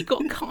 they've actually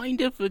got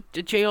kind of a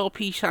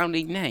JRP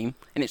sounding name,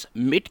 and it's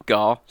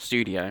Midgar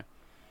Studio.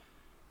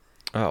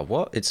 Oh,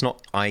 what? It's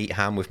not I Eat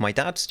Ham with My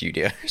Dad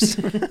Studios.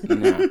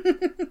 No.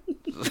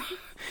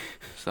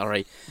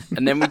 Sorry.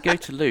 And then we go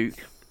to Luke.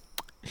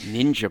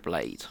 Ninja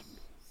Blade.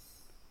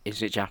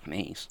 Is it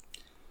Japanese?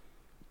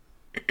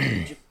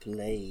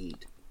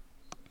 Blade.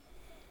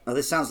 Oh,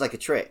 this sounds like a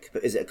trick,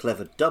 but is it a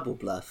clever double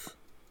bluff?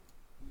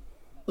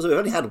 Also, we've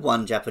only had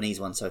one Japanese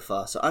one so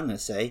far, so I'm going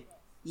to say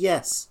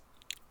yes.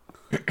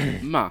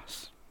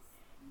 Muss.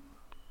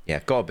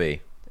 Yeah, gotta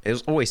be. It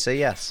was always say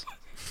yes.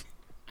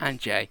 And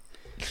Jay.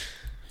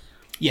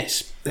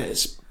 Yes, it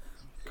is.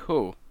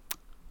 Cool.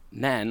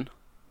 Then,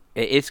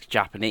 it is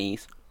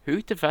Japanese.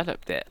 Who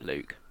developed it,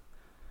 Luke?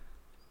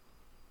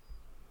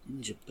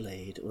 Ninja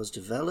Blade was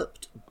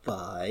developed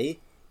by...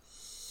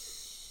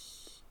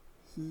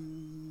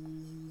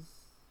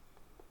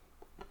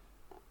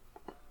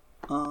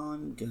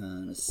 I'm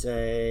gonna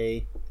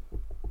say...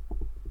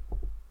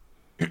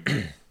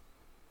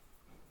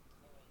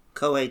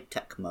 Koei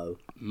Tecmo.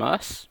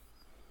 Muss?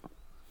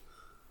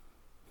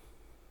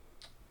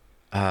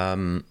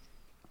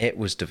 It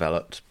was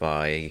developed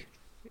by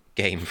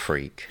Game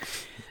Freak.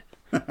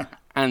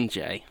 And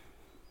Jay.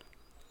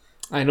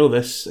 I know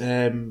this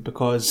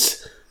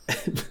because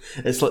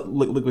it's like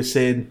Luke was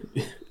saying,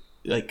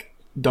 like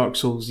Dark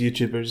Souls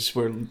YouTubers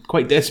were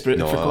quite desperate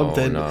for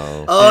content.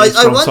 No. Oh, It's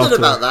I From wondered Software.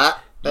 about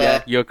that.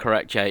 Yeah, you're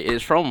correct, Jay.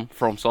 It's from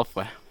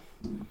Software.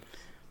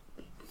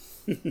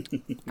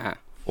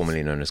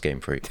 Formerly known as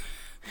Game Freak.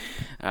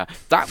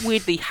 That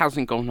weirdly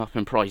hasn't gone up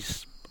in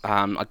price.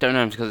 I don't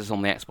know if it's because it's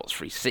on the Xbox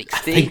 360. I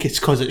think it's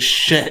because it's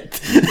shit.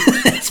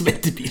 It's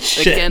meant to be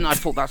shit. Again, I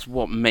thought that's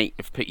what might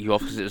have put you off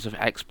because it was an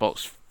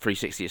Xbox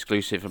 360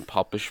 exclusive and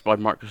published by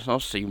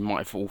Microsoft, so you might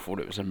have all thought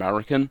it was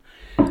American.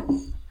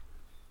 I'd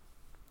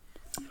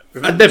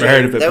never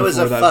heard of it. There was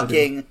before a that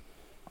fucking...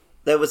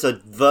 There was a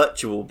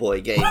Virtual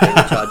Boy game they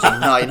were charging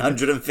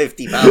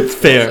 £950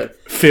 for.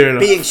 Fair enough.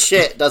 Being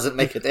shit doesn't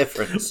make a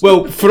difference.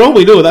 Well, for all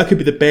we know, that could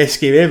be the best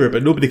game ever,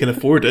 but nobody can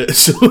afford it.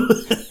 So,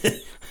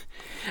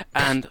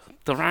 And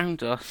to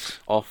round us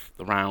off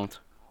the round,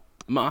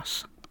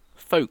 Muss,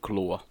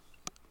 folklore.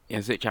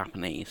 Is it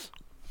Japanese?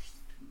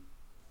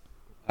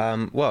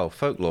 Well,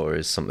 folklore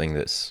is something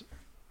that's,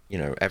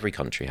 every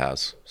country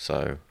has.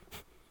 So,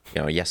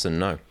 yes and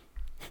no.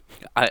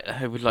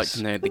 I would like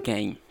to know the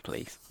game,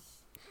 please.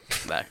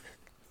 No.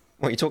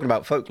 What, you're talking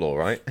about folklore,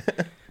 right?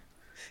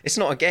 It's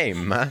not a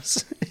game,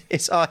 Mass.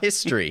 It's our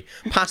history,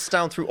 passed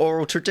down through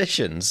oral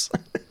traditions.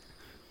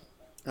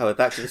 Oh, we're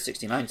back to the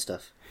 69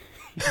 stuff.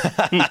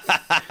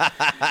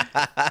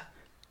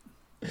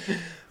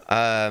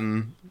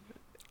 I'm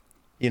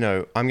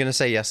going to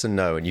say yes and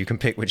no, and you can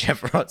pick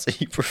whichever answer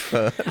you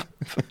prefer.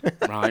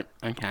 Right,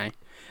 okay.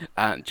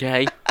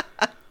 Jay?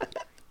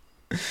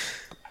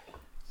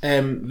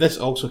 this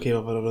also came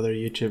up on another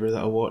YouTuber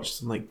that I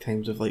watched in like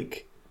times of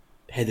like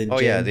hidden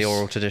gems. Yeah, the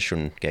oral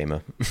tradition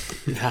gamer.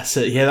 That's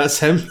it. Yeah, that's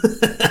him.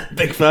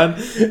 Big fan.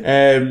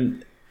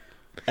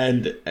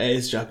 And it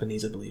is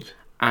Japanese, I believe.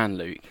 And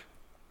Luke.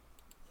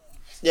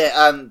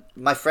 Yeah,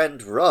 my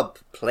friend Rob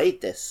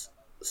played this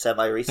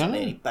semi-recently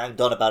and he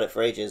banged on about it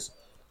for ages.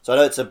 So I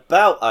know it's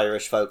about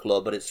Irish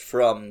folklore, but it's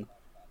from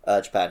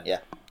Japan, yeah.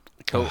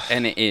 Cool,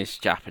 and it is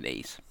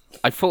Japanese.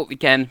 I thought,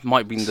 again,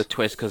 might be the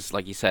twist, because,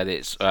 like you said,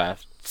 it's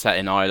set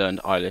in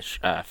Ireland, Irish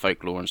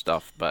folklore and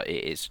stuff, but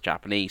it is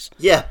Japanese.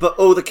 Yeah, but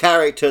all the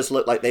characters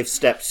look like they've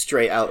stepped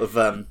straight out of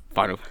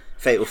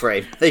Fatal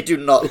Frame. They do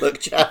not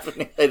look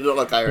Japanese. They do not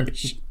look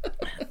Irish.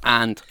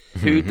 And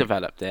who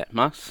developed it?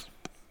 Muss?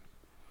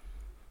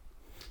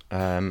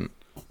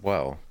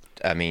 Well,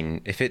 I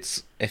mean, if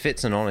it's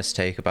an honest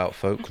take about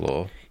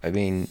folklore, I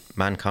mean,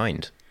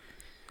 mankind.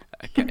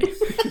 Okay.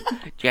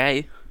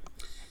 Jay?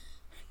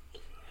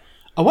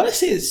 I want to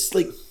say it's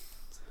like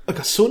a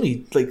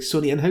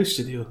Sony in-house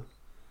studio,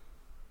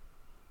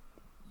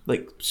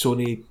 like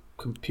Sony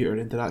Computer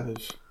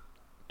Interactive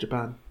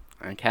Japan.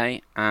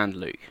 Okay, and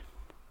Luke?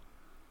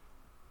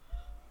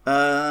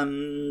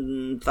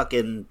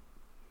 Fucking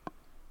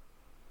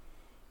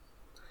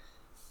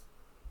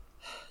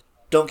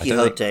Don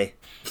Quixote.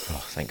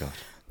 Oh, thank God.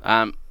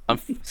 I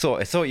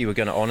thought you were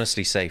going to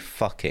honestly say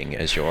fucking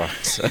as your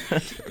answer.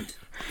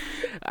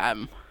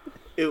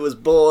 It was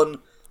born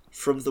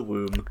from the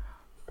womb.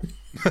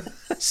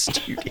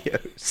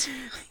 Studios.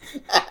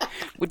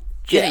 Well,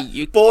 Jay,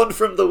 Yeah, Born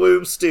from the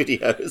Womb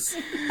Studios.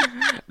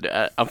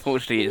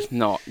 unfortunately, it's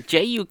not.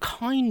 Jay, you're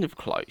kind of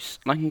close.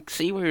 And I can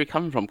see where you're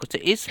coming from, because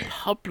it is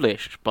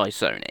published by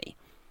Sony.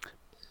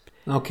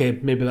 Okay,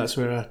 maybe that's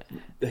where I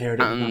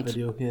heard it in that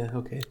video. Yeah,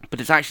 okay.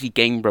 But it's actually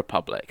Game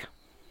Republic.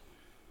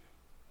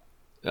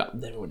 Yeah,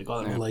 never would have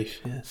got that in my life.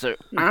 Yeah. So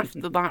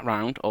after that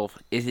round of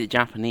Is It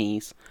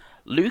Japanese,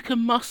 Luke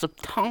and Muss are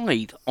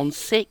tied on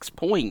 6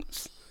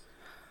 points.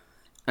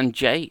 And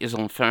Jay is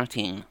on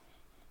 13.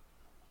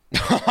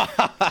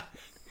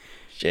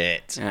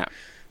 Shit. Yeah.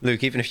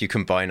 Luke, even if you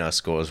combine our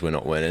scores, we're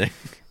not winning.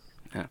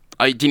 Yeah.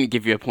 I didn't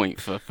give you a point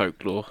for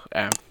folklore.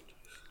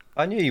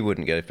 I knew you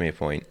wouldn't give me a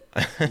point.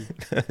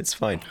 It's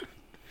fine.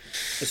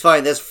 It's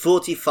fine, there's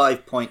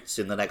 45 points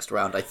in the next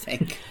round, I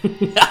think.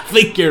 I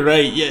think you're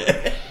right.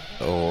 Yeah.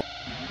 Oh.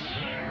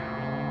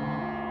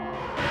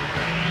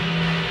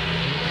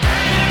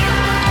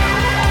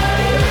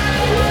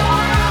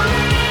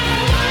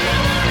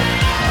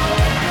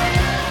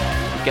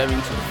 Going to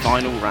the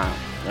final round.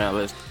 Now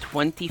there's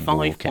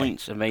 25 Okay.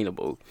 points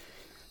available,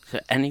 so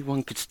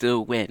anyone could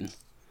still win.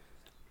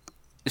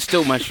 It's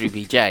still mostly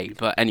be Jay,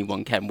 but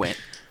anyone can win.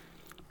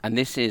 And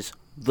this is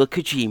the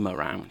Kojima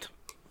round.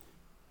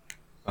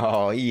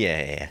 Oh,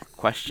 yeah.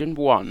 Question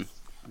 1.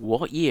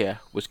 What year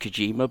was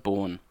Kojima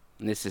born?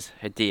 And this is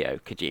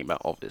Hideo Kojima,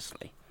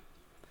 obviously.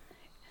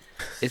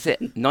 Is it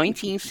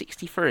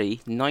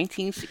 1963,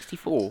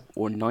 1964,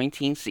 or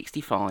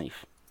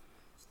 1965?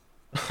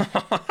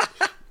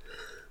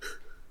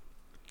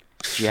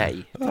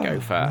 Jay, go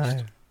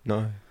first.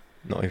 No,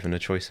 not even a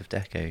choice of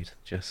decade.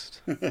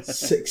 Just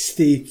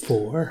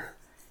 64.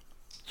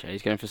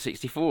 Jay's going for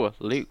 64.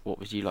 Luke, what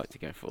would you like to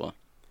go for?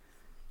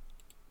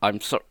 I'm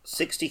sorry.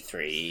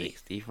 63.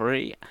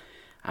 63.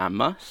 And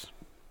Muss?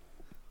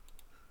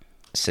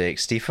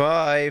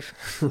 65.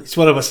 At least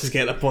one of us is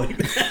getting a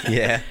point.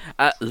 Yeah.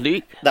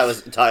 Luke? That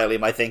was entirely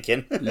my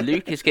thinking.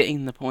 Luke is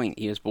getting the point.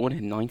 He was born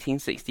in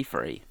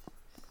 1963.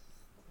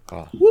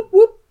 Oh. Whoop,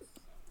 whoop.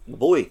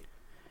 Boy.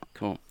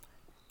 Come on.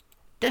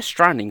 Death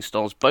Stranding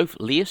stars both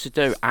Lea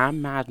Seydoux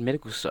and Mads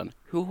Mikkelsen,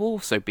 who have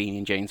also been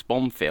in James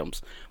Bond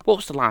films. What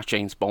was the last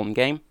James Bond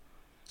game?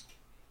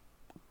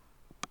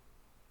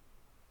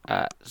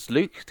 It's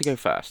Luke to go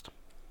first.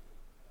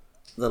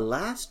 The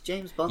last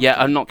James Bond? Yeah,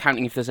 I'm not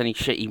counting if there's any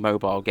shitty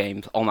mobile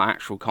games on the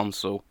actual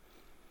console.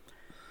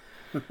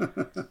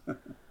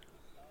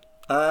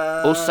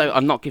 Also,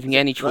 I'm not giving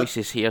any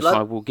choices here, so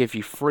I will give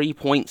you 3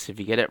 points if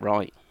you get it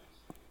right.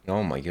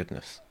 Oh my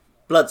goodness.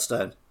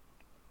 Bloodstone.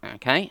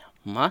 Okay,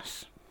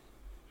 Muss?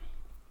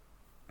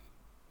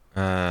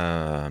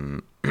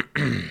 Fuck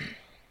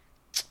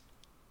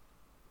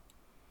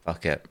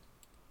it.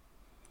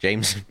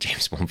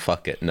 James Bond,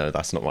 fuck it. No,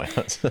 that's not my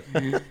answer.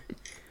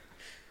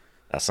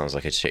 That sounds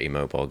like a shitty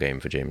mobile game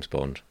for James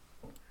Bond.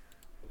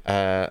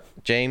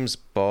 James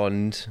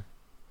Bond,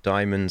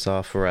 Diamonds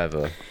Are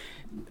Forever.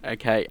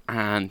 Okay,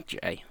 and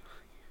Jay.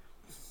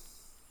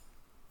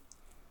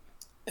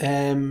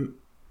 It's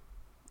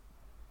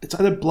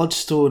either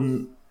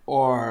Bloodstone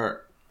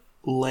or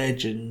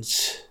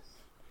Legends.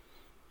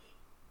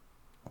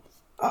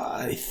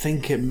 I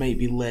think it might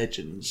be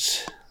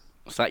Legends.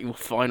 Is that your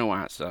final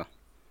answer?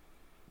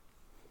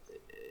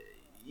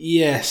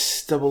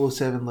 Yes,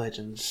 007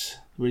 Legends,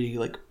 where you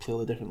play all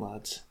the different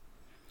lads.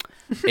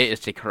 It is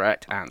the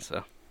correct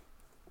answer.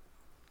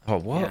 Oh,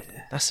 what?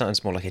 Yeah. That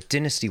sounds more like a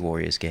Dynasty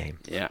Warriors game.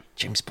 Yeah.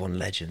 James Bond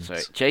Legends. So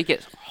Jay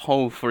gets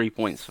whole 3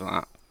 points for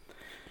that.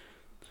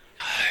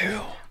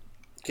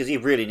 Because he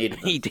really needed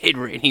them. He did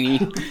really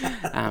need.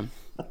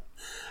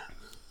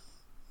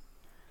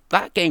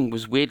 That game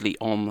was weirdly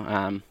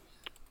on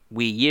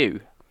Wii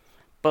U,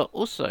 but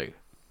also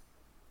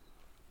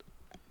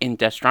in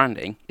Death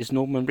Stranding is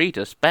Norman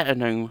Reedus, better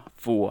known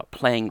for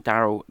playing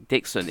Daryl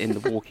Dixon in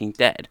The Walking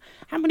Dead.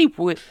 How many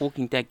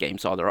Walking Dead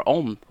games are there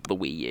on the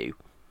Wii U?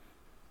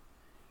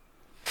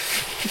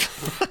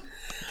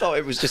 Thought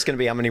it was just going to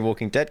be how many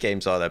Walking Dead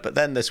games are there, but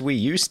then this Wii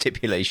U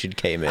stipulation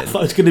came in. I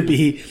thought it was going to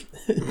be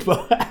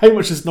how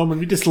much does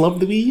Norman Reedus love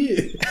the Wii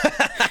U?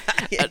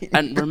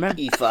 And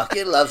remember, He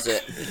fucking loves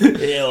it.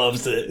 He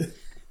loves it.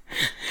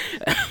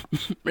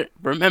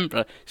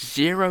 remember,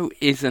 0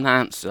 is an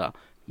answer.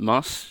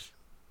 Muss,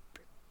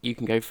 you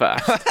can go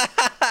first.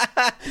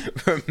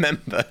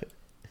 Remember,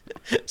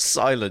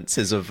 silence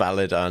is a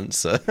valid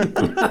answer.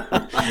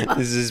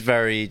 This is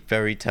very,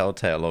 very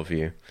telltale of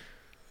you.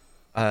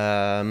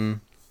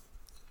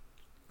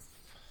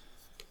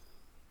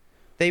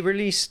 They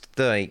released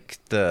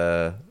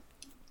the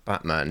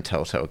Batman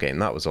Telltale game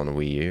that was on a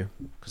Wii U,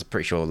 because I'm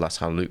pretty sure that's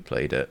how Luke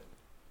played it.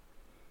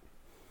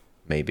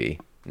 Maybe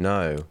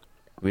no.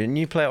 When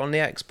you play it on the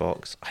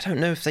Xbox, I don't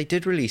know if they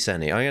did release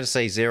any. I'm going to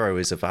say 0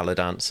 is a valid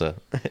answer.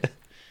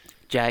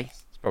 Jay?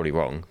 It's probably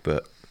wrong,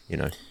 but you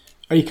know.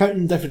 Are you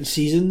counting different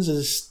seasons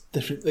as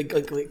different,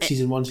 like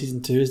season 1,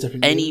 season 2 as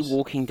different Any games?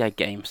 Walking Dead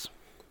games?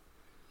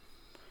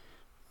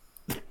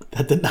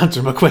 That didn't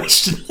answer my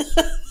question.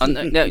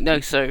 No,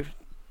 so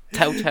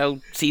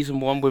Telltale Season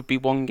 1 would be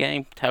one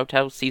game,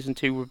 Telltale Season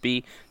 2 would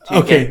be two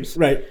Okay, games.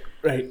 right.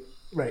 2.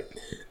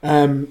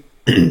 I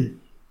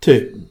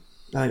think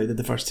they did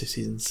the first 2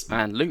 seasons.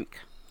 And Luke?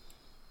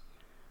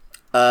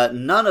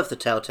 None of the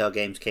Telltale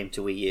games came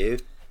to Wii U,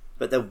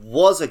 but there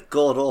was a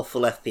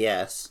god-awful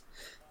FPS.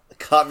 I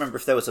can't remember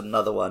if there was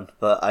another one,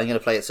 but I'm going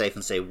to play it safe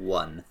and say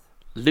 1.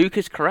 Luke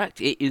is correct,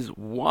 it is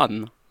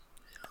 1.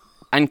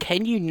 And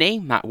can you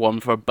name that one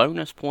for a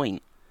bonus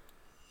point?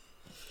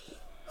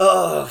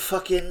 Oh,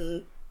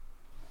 fucking...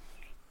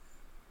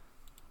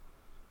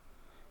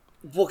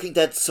 Walking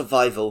Dead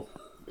Survival.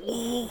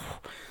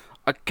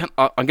 I'm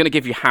going to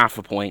give you half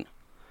a point.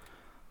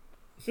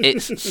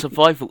 It's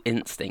Survival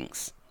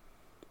Instincts.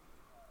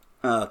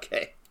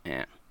 Okay.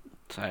 Yeah,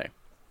 so...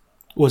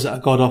 Was it a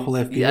god awful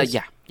FPS?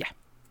 Yeah.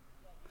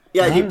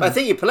 Yeah, I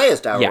think you play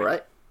as Daryl, Yeah.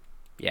 right?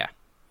 Yeah.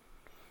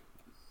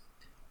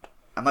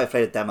 I might have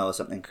played a demo or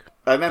something.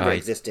 I remember it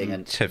existing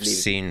and have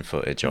seen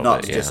footage of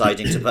not it. Yeah.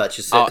 deciding to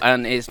purchase it. Oh,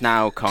 and it's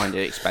now kind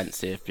of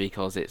expensive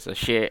because it's a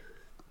shit.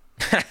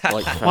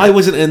 Why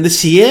wasn't it in the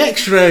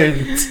CX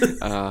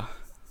round?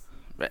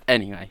 But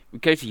anyway, we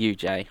go to you,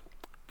 Jay.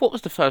 What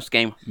was the first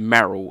game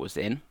Meryl was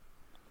in?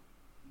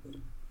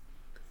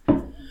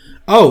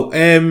 Oh,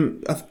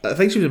 I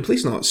think she was in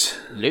Police Notes.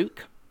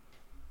 Luke?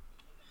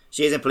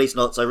 She is in Police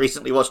Notes. I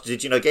recently watched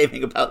Did You Know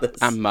Gaming about this.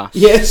 And Muss.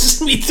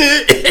 Yes, me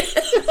too.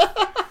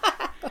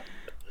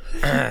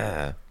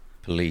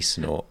 Police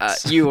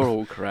Notes. You are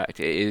all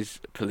correct. It is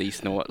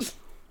Police Notes.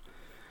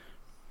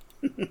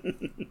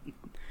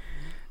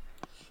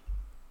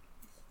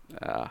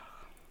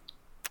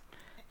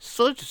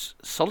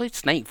 Solid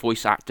Snake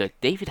voice actor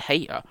David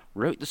Hayter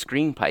wrote the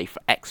screenplay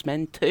for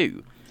X-Men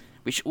 2,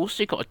 which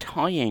also got a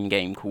tie-in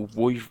game called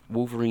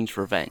Wolverine's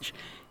Revenge.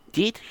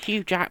 Did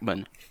Hugh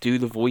Jackman do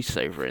the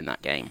voiceover in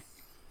that game?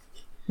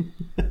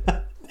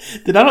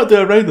 Did I not do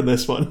a round on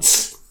this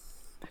once?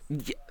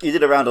 You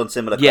did a round on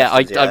similar Yeah,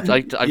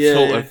 questions. I've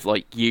sort of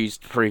like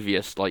used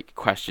previous like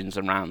questions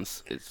and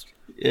rounds.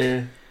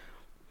 Yeah.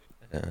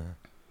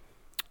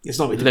 It's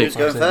not me to Luke,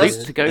 go going first?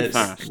 Luke to go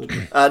first.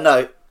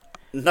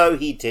 No,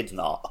 he did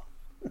not.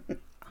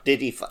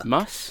 Did he?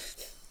 Muss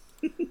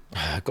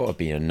Gotta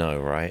be a no,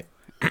 right?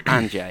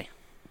 and Jay.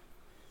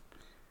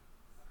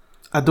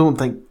 I don't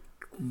think.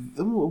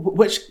 What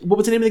was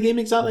the name of the game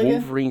exactly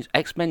again? Wolverine's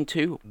X-Men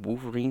 2: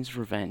 Wolverine's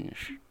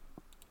Revenge.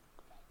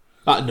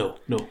 No.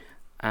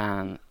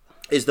 And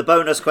Is the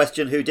bonus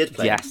question who did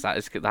play? yes, that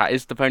is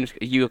the bonus.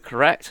 You are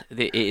correct.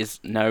 It is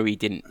no, he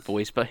didn't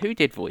voice. But who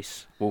did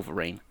voice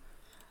Wolverine?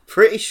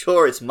 Pretty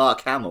sure it's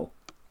Mark Hamill.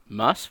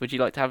 Muss, would you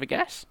like to have a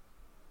guess?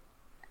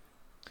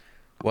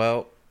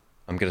 Well,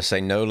 I'm gonna say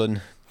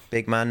Nolan,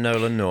 big man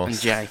Nolan North. And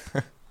Jay.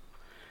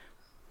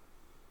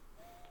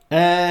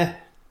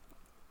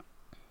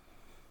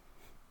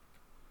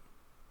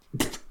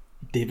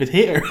 David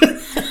Hayter.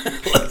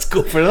 Let's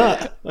go for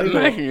that.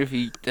 Imagine if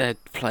he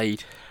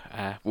played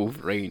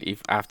Wolverine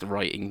after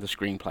writing the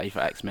screenplay for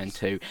X-Men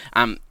 2.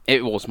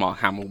 It was Mark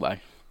Hamill though.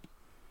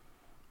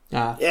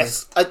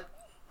 Yes,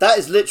 that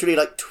is literally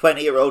like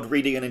 20-year-old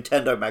reading a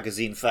Nintendo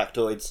magazine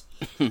factoids.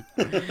 I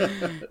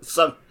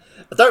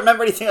don't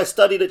remember anything I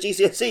studied at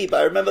GCSE, but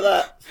I remember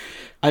that.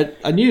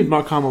 I knew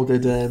Mark Hamill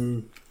did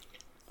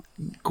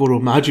Goro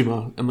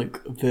Majima and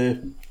like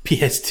the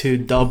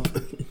PS2 dub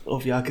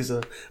of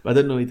Yakuza, but I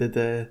didn't know he did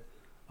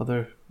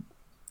other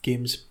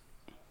games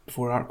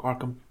before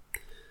Arkham.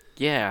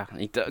 Yeah,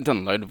 he done a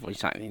load of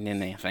voice acting,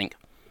 didn't he, I think.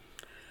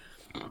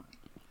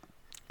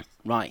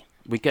 Right,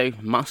 we go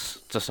Muss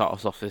to start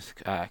us off this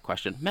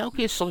question. Metal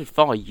Gear Solid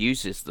 5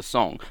 uses the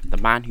song The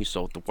Man Who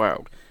Sold the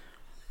World,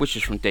 which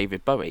is from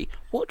David Bowie.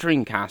 What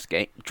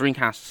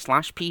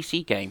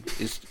Dreamcast/PC game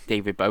is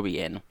David Bowie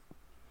in?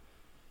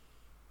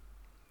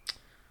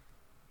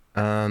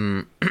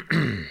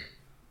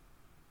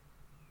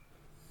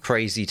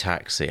 Crazy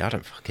Taxi. I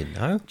don't fucking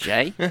know.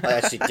 Jay? I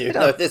actually do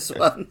know this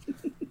one.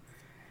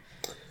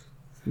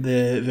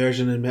 The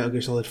version in Metal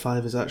Gear Solid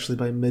 5 is actually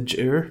by Midge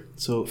Ure,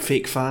 so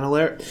fake fan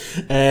alert.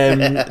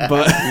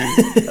 But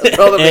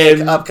Probably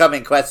an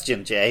upcoming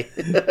question, Jay.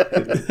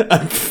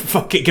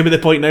 fuck it, give me the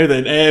point now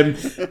then.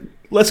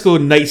 Let's go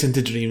Nights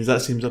into Dreams.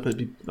 That seems up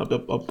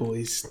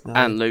boys.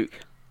 And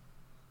Luke?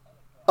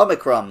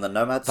 Omicron, the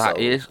Nomad Soul. That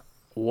is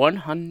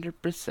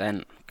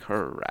 100%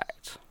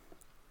 correct.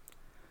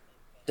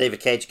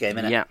 David Cage game,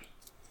 innit? Yeah.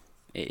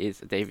 It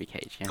is a David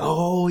Cage game.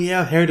 Oh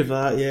yeah, I heard of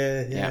that.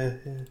 Yeah.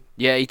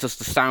 Yeah, he does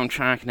the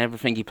soundtrack and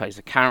everything. He plays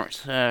the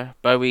character.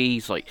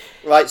 Bowie's like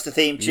Writes the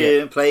theme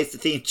tune, plays the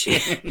theme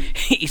tune.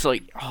 he's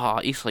like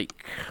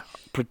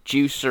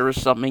producer or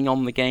something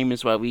on the game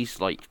as well. He's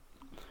like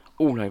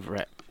all over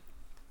it.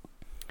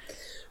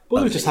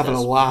 Well, he was just having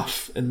a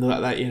laugh in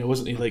that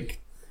wasn't he? Like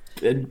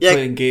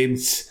playing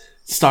games,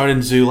 starring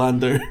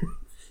Zoolander.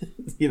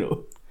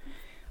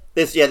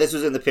 This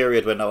was in the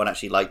period when no one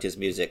actually liked his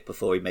music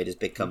before he made his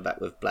big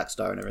comeback with Black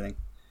Star and everything.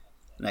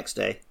 The next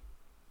day.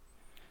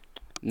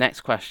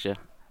 Next question.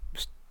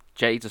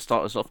 Jay, to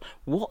start us off,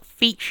 what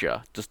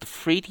feature does the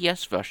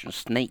 3DS version of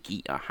Snake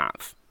Eater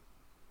have?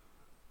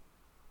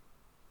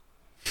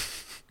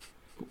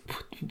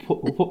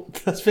 What?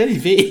 That's very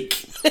vague.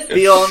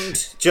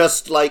 Beyond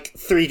just like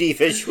 3D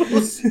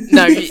visuals.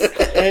 No.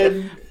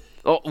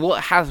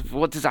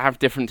 What does it have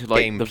different to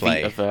like the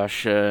Gameplay. Vita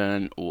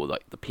version or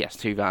like the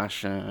PS2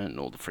 version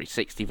or the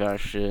 360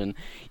 version?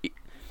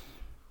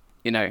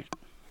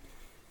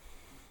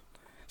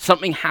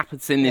 Something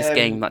happens in this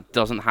game that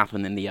doesn't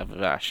happen in the other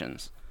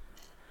versions.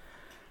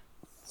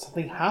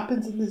 Something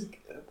happens in this.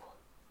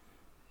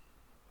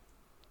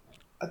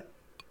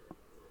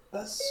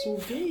 That's so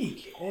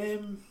vague.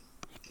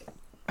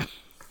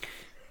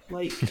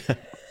 Like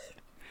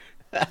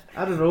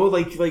I don't know.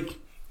 Like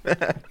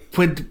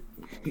when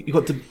you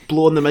got to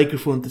blow on the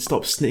microphone to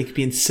stop Snake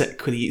being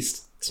sick when he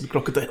eats some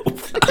crocodile.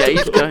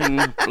 Jay's going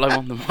blow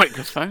on the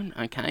microphone.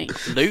 Okay,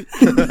 Luke.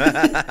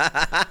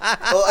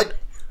 Well,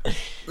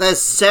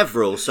 there's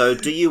several. So,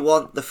 do you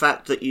want the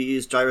fact that you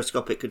use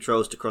gyroscopic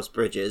controls to cross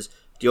bridges?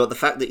 Do you want the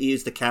fact that you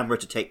use the camera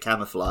to take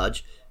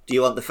camouflage? Do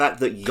you want the fact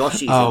that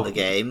Yoshi's in the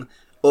game?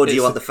 Or do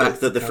you want the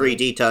fact that the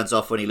 3D turns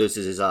off when he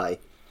loses his eye?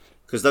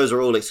 Because those are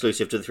all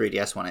exclusive to the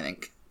 3DS one, I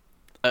think.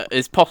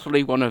 Is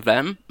possibly one of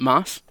them,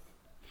 Muss?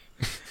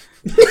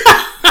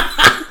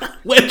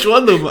 Which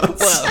one though,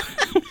 Muss?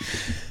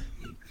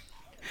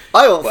 Well,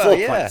 I want Well, 4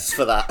 yeah. points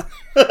for that.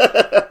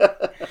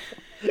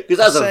 Because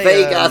that's a Say,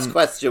 vague-ass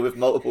question with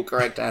multiple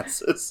correct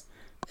answers.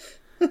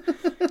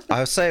 I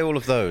would say all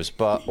of those,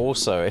 but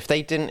also if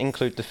they didn't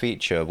include the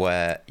feature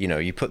where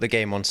you put the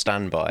game on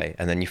standby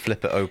and then you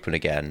flip it open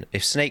again,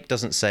 if Snake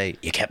doesn't say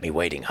 "You kept me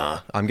waiting,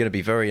 huh?" I'm gonna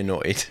be very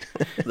annoyed.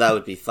 That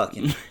would be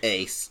fucking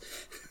ace.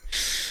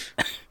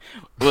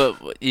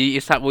 Well,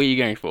 is that what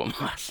you're going for,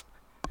 Muss?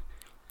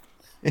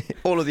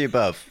 All of the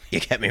above. You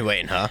kept me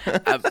waiting, huh?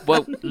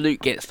 Well,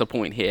 Luke gets the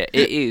point here.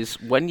 It is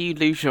when you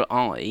lose your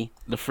eye,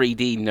 the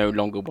 3D no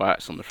longer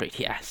works on the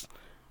 3DS.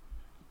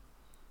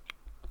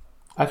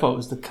 I thought it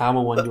was the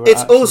camel one. You were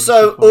It's actually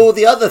also looking for. all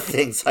the other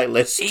things I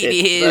listed. It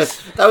is.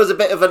 So that was a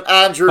bit of an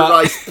Andrew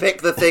Rice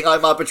pick the thing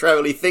I'm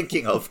arbitrarily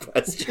thinking of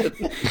question.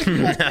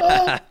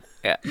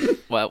 Yeah.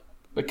 Well,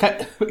 But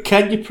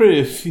can you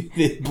prove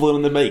that blowing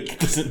on the mic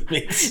doesn't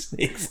make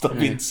Snake stop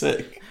being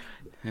sick?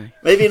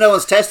 Maybe no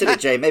one's tested it,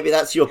 Jay. Maybe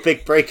that's your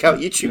big breakout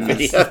YouTube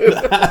video.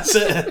 That's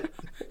it.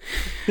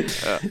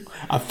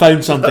 I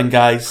found something,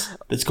 guys,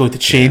 that's going to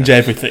change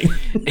everything.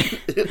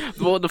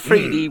 well, the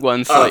 3D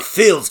one's Oh, like it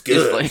feels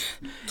good. like-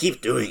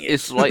 Keep doing it.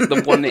 it's like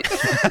the one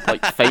it's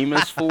like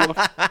famous for.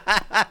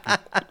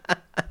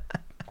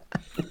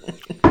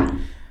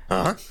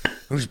 Huh?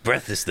 Whose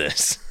breath is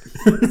this?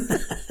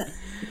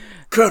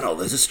 Colonel,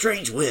 there's a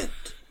strange wind.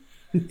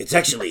 It's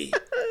actually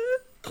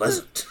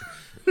pleasant.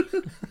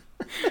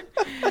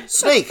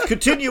 Snake,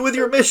 continue with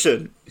your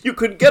mission. You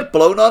could get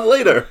blown on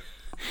later.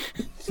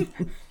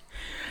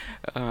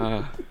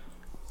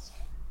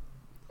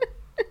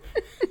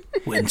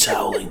 Wind's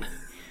howling.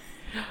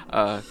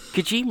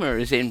 Kojima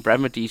is in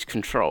Remedy's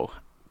control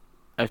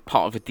as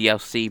part of a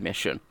DLC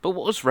mission. But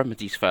what was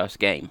Remedy's first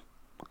game?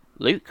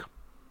 Luke?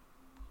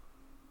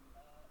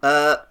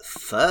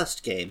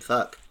 First game,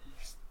 fuck.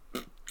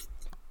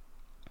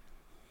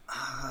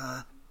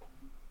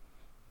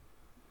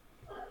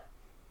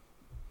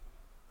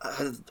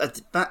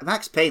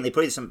 Max Payne, they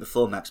probably did something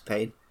before Max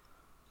Payne.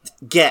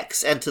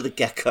 Gex, Enter the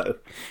Gecko.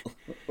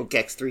 Or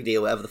Gex 3D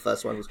or whatever the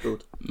first one was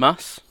called.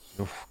 Muss?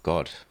 Oh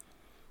God.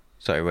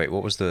 Sorry, wait.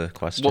 What was the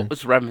question? What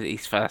was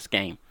Remedy's first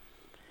game?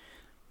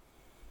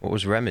 What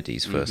was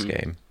Remedy's first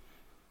game?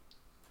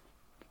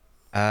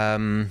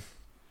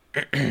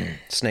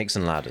 Snakes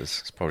and Ladders.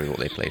 That's probably what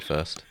they played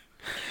first.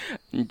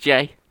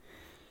 Jay?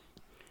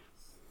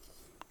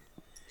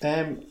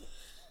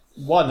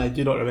 One, I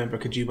do not remember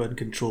Kojima in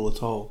Control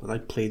at all, and I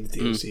played the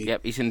DLC.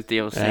 Yep, he's in the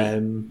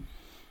DLC.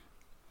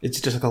 It's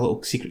just like a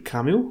little secret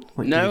cameo.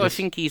 Like, No, I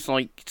think he's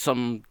like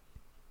some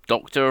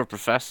doctor or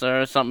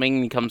professor or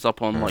something. He comes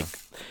up on like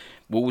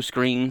wall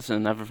screens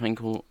and everything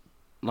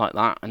like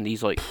that, and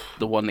he's like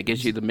the one that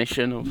gives you the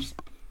mission of.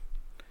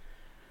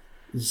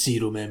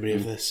 Zero memory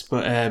of this,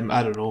 but I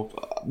don't know.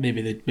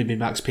 Maybe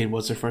Max Payne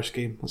was their first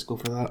game. Let's go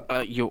for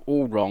that. You're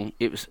all wrong.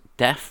 It was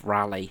Death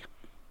Rally.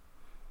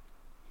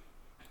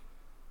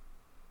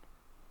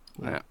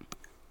 Yeah.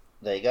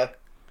 There you go.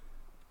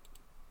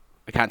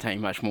 I can't tell you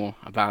much more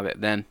about it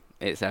then.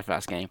 It's their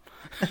first game.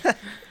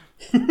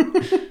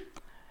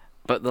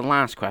 But the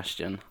last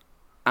question,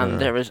 and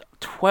there is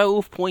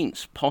 12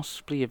 points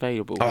possibly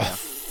available here.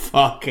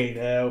 Fucking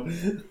hell.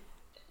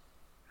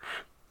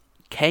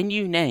 Can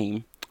you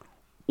name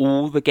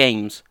all the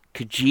games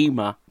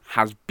Kojima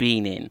has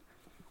been in?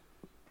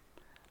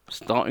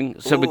 Starting,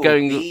 so Ooh, we're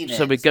going, been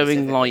so in we're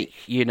going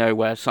specifically. like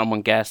where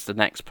someone guessed the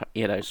next,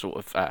 sort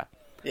of.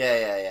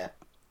 Yeah.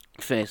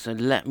 First, so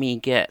let me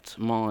get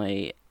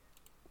my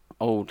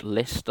old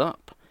list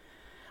up.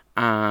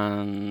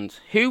 And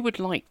who would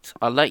like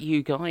I'll let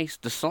you guys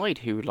decide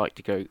who would like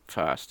to go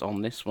first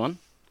on this one.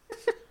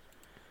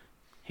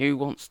 Who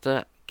wants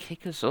to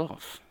kick us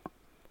off?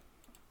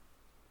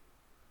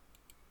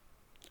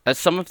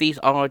 Some of these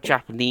are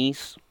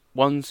Japanese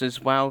ones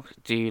as well.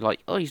 Do you like,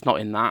 oh, he's not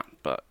in that,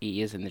 but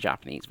he is in the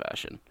Japanese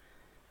version.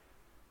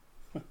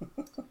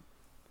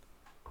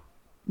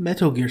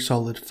 Metal Gear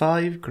Solid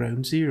 5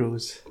 Ground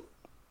Zeroes.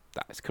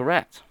 That is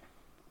correct.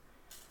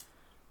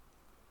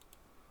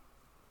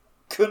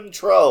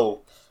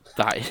 Control.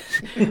 That is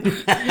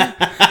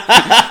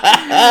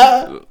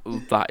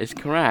that is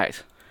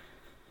correct.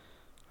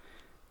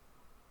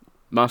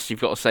 Muss, you've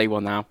got to say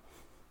one now.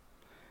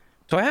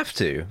 Do I have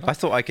to? I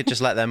thought I could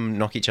just let them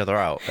knock each other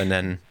out, and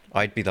then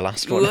I'd be the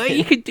last one. Well,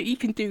 you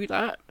can do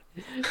that.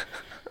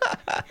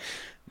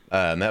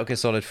 Metal Gear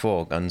Solid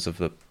 4, Guns of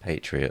the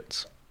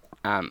Patriots.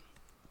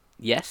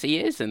 Yes, he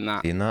is in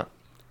that. Seen that?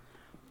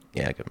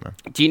 Yeah, good man.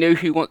 Do you know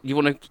you want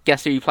to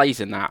guess who he plays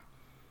in that?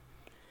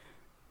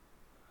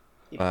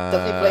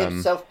 Doesn't he play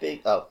himself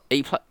being... Oh,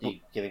 He you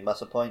giving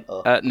Muss a point?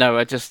 Or... no,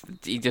 you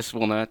just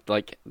want to,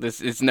 like,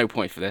 there's no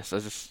point for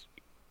this.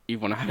 You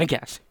want to have a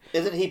guess.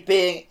 Isn't he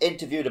being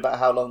interviewed about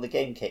how long the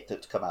game took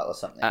to come out or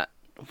something?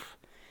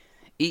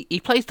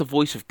 He plays the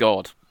voice of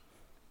God.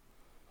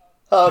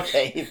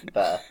 Okay, even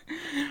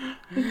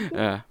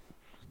better.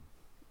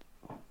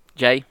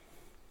 Jay?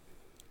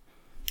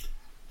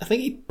 I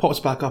think he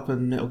pops back up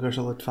in Metal Gear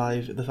Solid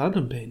 5 the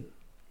Phantom Pain.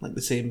 Like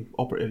the same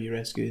operative you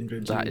rescue in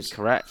Ground Zeroes. That is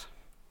correct.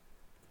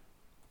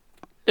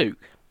 Luke?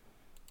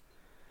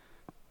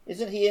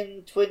 Isn't he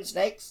in Twin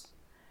Snakes?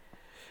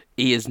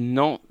 He is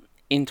not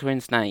in Twin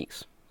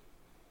Snakes.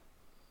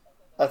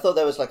 I thought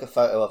there was like a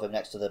photo of him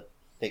next to the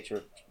picture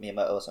of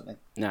Miyamoto or something.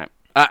 No.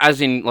 As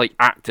in, like,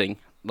 acting,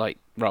 like,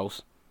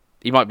 roles.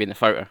 He might be in the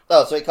photo.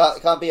 Oh, so it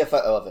can't be a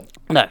photo of him?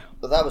 No.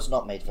 But that was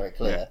not made very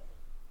clear. Yeah.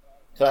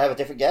 Could I have a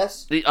different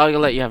guess? I'll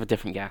let you have a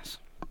different guess.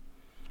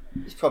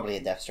 He's probably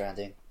in Death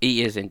Stranding.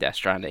 He is in Death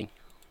Stranding.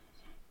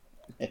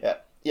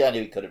 Yeah, I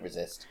knew he couldn't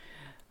resist.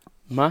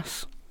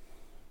 Muss?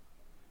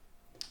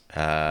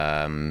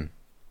 Is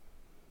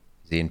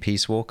he in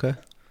Peace Walker?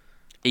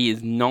 He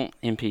is not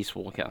in Peace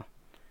Walker.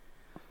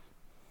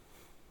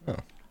 Oh.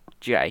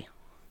 Jay?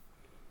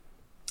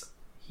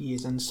 He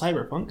is in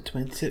Cyberpunk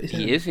 2077.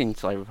 He is in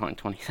Cyberpunk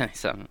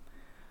 2077.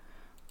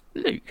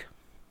 Luke?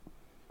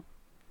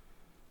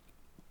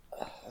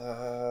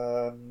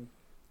 I'm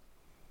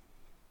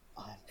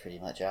pretty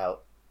much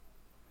out.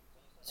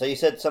 So you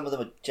said some of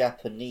them are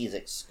Japanese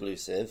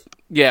exclusive.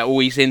 Yeah, well,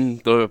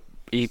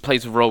 he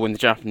plays a role in the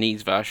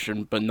Japanese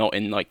version, but not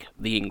in, like,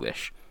 the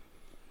English.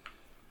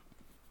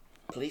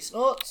 Police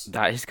Noughts?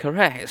 That is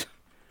correct.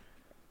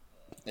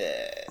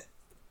 Yeah.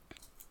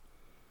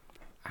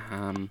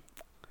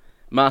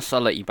 Muss, I'll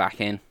let you back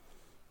in.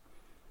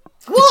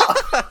 What?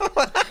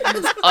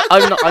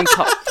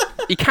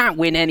 You can't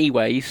win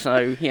anyway,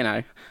 so, you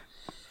know.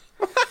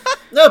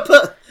 No,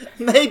 but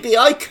maybe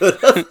I could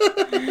have.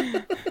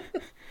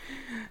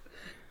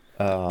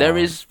 There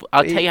is...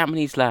 I'll tell you how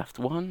many's left.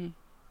 1,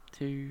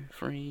 2,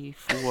 3,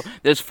 4...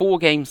 There's 4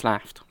 games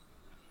left.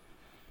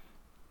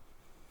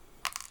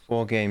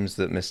 4 games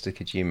that Mr.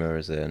 Kojima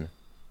is in.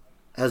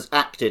 Has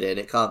acted in.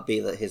 It can't be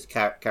that his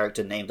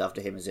character named after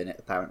him is in it,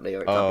 apparently,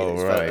 or it can't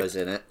be that his photo's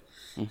in it.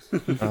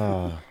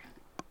 Oh.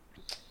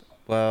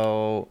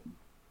 Well...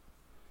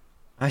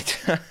 I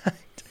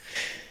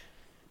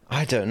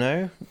don't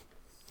know.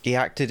 He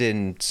acted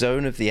in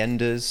Zone of the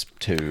Enders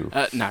 2.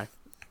 No.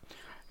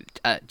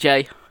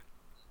 Jay?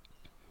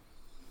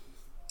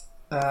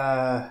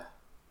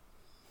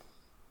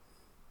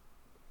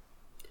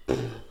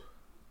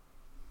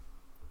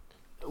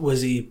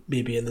 Was he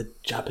maybe in the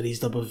Japanese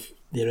dub of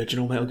the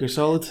original Metal Gear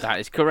Solid? That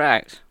is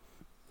correct.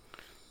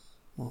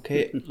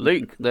 Okay.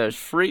 Luke, there's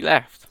 3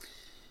 left.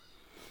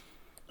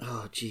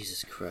 Oh,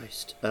 Jesus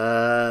Christ.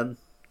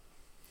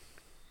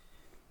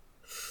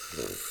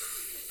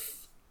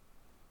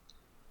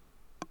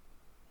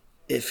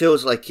 It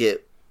feels like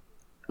it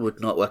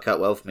would not work out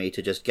well for me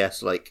to just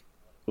guess, like,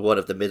 one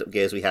of the Metal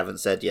Gears we haven't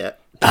said yet.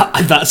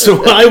 That's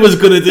what I was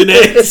going to do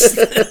next.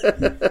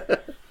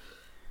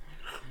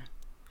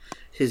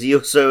 Is he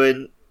also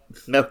in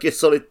Metal Gear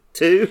Solid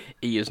 2?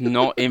 He is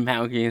not in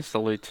Metal Gear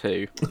Solid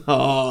 2.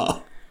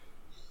 Oh.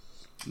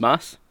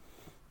 Muss?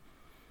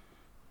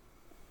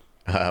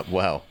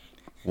 Well,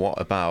 what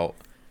about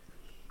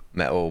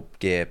Metal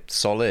Gear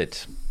Solid?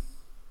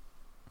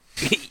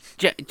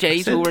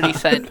 Jay's already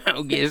said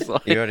Metal Gear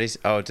Solid. You already?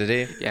 Oh, did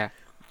he? Yeah.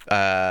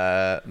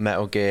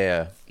 Metal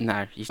Gear.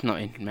 No, he's not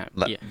in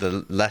Metal Gear.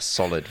 The less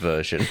solid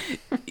version.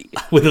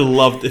 I would have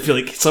loved if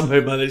you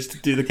somehow managed to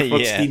do the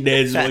crusty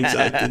Nez voice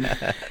acting.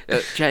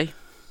 Jay?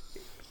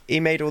 He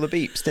made all the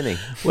beeps, didn't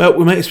he? Well,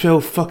 we might as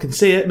well fucking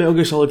say it. Metal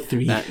Gear Solid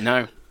 3.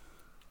 No.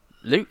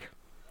 Luke?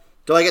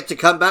 Do I get to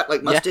come back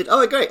like Mustard? Yeah.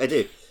 Oh, great, I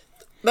do.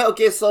 Metal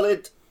Gear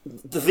Solid,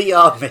 the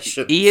VR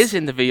mission. He is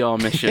in the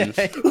VR missions.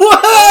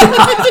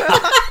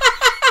 What?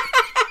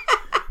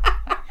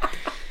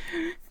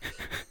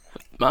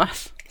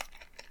 Muss?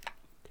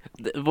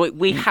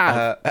 We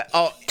have...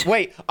 oh,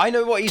 wait, I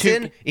know what he's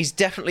in. He's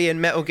definitely in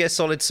Metal Gear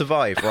Solid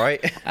Survive,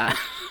 right?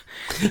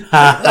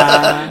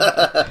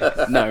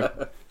 No.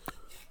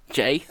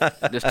 Jay,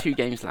 there's 2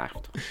 games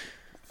left.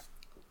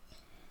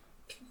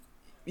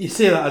 You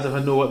say that as if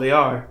I know what they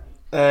are.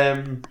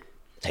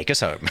 Take us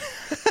home.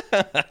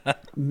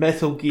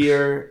 Metal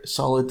Gear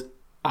Solid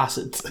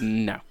Acid.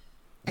 No.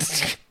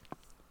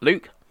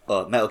 Luke?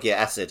 Oh, Metal Gear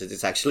Acid, as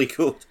it's actually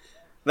called.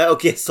 Metal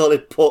Gear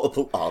Solid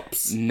Portable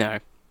Ops. No.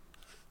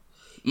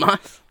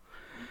 Muss?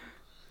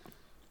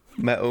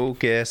 Metal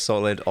Gear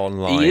Solid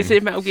Online. He is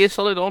in Metal Gear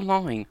Solid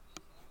Online.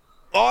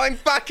 Oh, I'm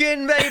back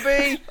in,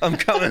 baby! I'm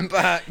coming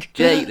back.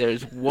 Jay,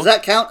 there's one... Does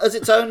that count as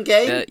its own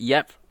game?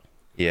 Yep.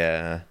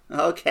 Yeah.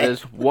 Okay.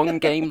 There's 1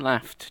 game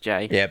left,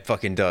 Jay. Yeah, it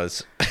fucking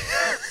does.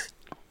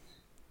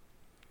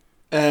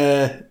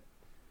 I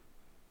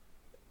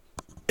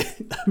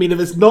mean, if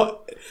it's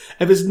not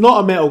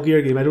a Metal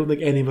Gear game, I don't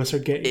think any of us are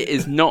getting It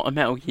is not a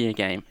Metal Gear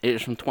game. It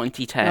is from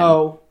 2010.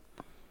 No.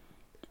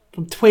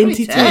 From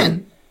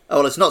 2010? Oh,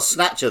 well, it's not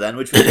Snatcher then,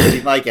 which was going to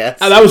be my guess.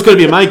 That was going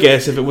to be my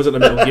guess if it wasn't a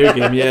Metal Gear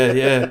game.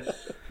 Yeah.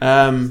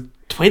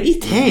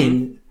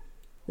 2010?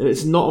 If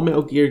it's not a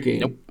Metal Gear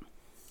game. Nope.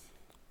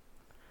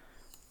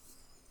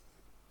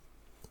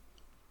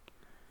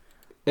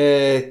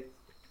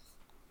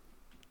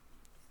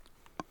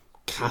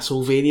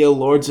 Castlevania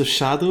Lords of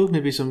Shadow?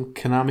 Maybe some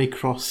Konami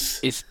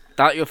Cross. Is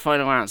that your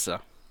final answer?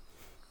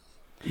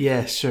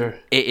 Yeah, sure.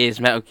 It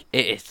is Metal...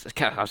 It is...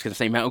 I was going to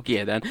say Metal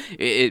Gear then.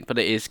 But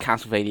it is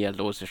Castlevania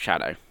Lords of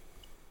Shadow.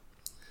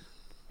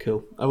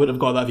 Cool. I wouldn't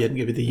have got that if you hadn't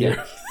given me the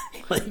year.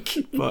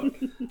 But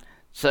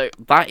So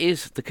that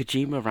is the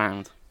Kojima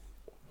round.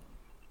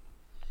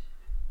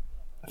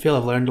 I feel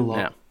I've learned a lot.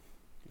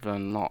 Yeah, a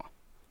lot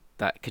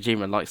that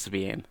Kojima likes to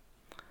be in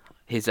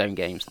his own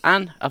games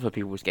and other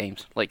people's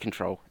games, like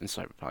Control and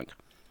Cyberpunk.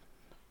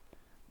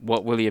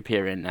 What will he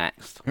appear in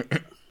next?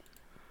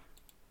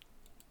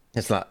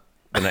 Is that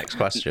the next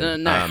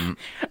question? No.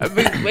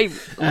 Wait.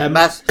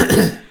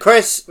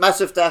 Chris,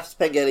 Massive Daft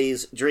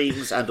Pengelly's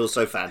dreams and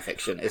also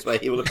fanfiction is where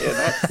he will appear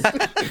next.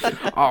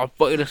 Oh,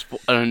 bonus.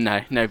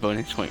 No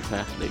bonus point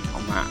for Luke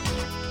on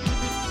that.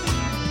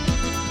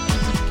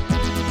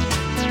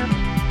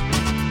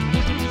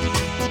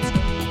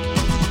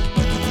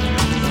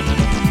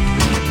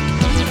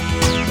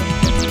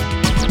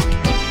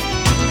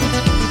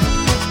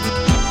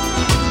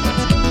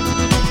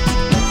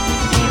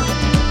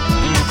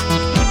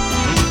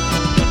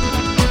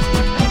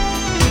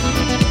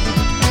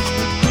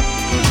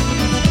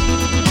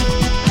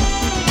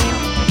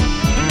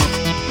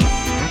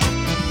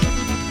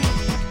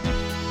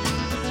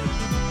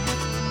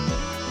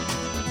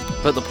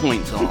 But the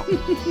points are,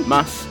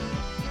 Muss,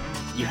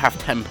 you have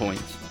 10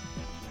 points.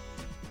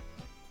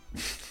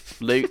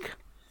 Luke,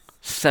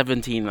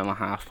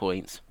 17.5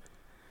 points.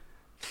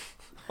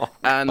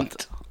 And,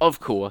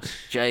 of course,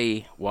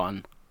 Jay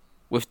won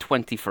with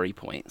 23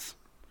 points.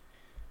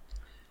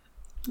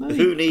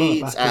 Who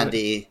needs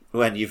Andy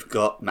when you've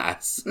got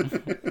Mass?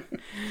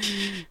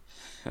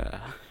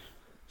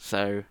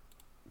 So,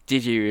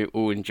 did you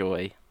all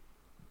enjoy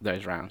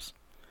those rounds?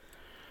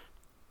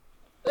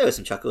 There were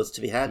some chuckles to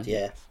be had,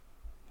 yeah.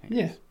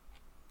 Yeah.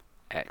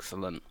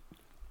 Excellent.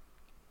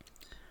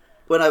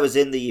 When I was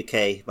in the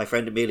UK, my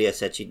friend Amelia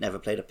said she'd never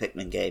played a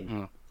Pikmin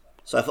game.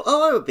 So I thought,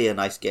 that would be a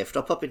nice gift.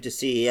 I'll pop into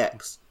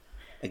CEX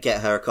and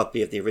get her a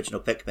copy of the original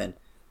Pikmin.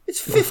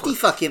 It's 50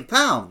 fucking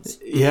pounds.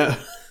 Yeah.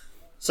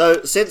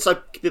 So since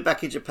I've been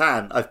back in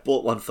Japan, I've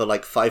bought one for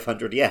like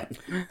 500 yen.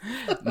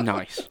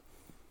 Nice.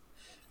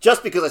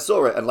 Just because I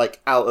saw it and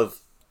like out of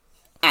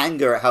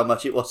anger at how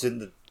much it was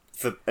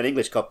for an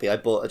English copy, I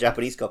bought a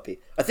Japanese copy.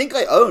 I think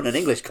I own an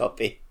English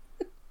copy.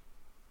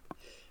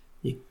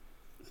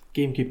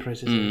 GameCube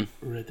prices are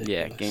ridiculous.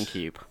 Yeah,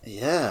 GameCube.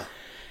 Yeah.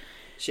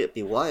 Shit'd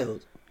be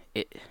wild.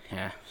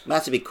 Yeah.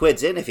 Matt would be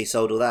quids in if he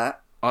sold all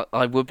that.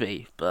 I would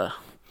be, but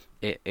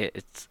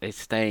it's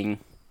staying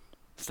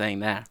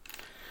there.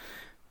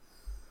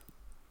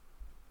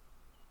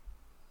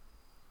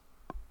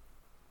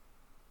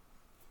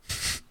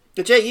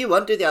 But Jay, you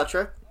won. Do the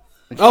outro.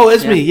 Oh,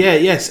 it's me. Yeah,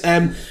 yes.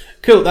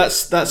 Cool.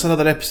 That's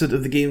another episode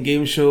of the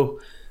Game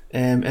Show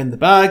in the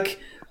bag.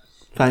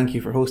 Thank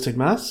you for hosting,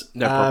 Mass.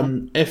 No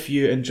problem. If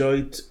you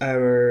enjoyed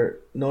our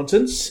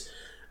nonsense,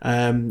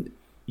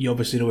 you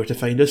obviously know where to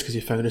find us because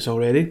you found us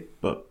already.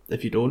 But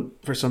if you don't,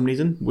 for some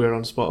reason, we're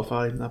on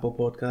Spotify, Apple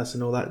Podcasts,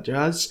 and all that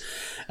jazz.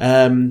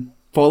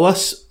 Follow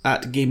us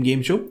at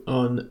Game Show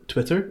on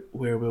Twitter,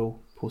 where we'll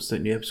post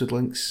out new episode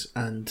links,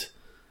 and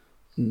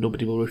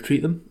nobody will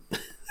retweet them.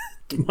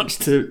 Much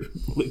to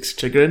Luke's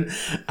chagrin.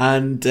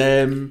 And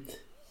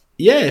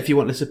if you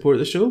want to support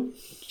the show,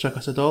 chuck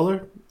us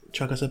 $1,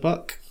 chuck us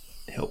 $1,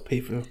 help pay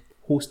for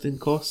hosting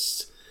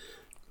costs,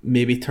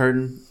 maybe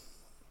turn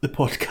the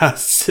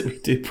podcasts that we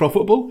do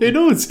profitable. Who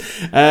knows?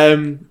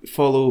 Go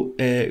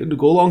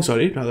along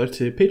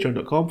to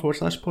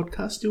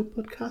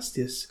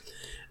patreon.com/podcastio-podcastius,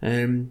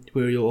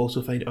 where you'll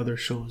also find other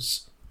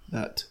shows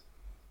that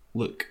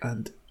Luke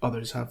and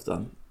others have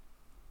done.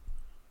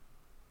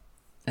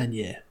 And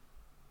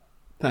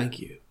thank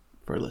you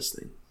for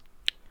listening.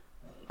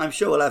 I'm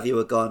sure we'll have you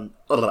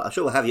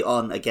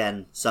on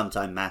again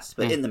sometime, Mass.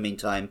 But in the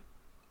meantime,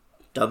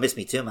 don't miss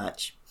me too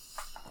much.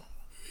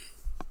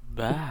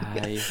 Bye.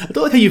 I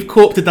don't like how you've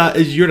co-opted that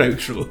as your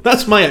outro.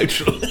 That's my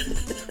outro.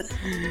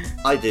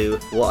 I do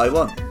what I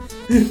want.